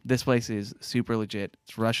 And this place is super legit.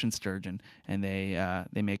 It's Russian sturgeon, and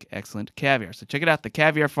they make excellent caviar. So check it out.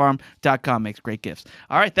 Thecaviarfarm.com makes great gifts.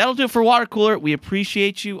 All right, that'll do it for Watercooler. We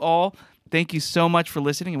appreciate you all. Thank you so much for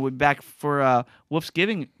listening, and we'll be back for Woof's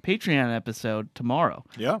Giving Patreon episode tomorrow.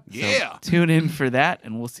 Yeah. Yeah. Tune in for that,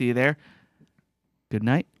 and we'll see you there. Good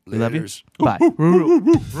night. We love you. Laters. Bye.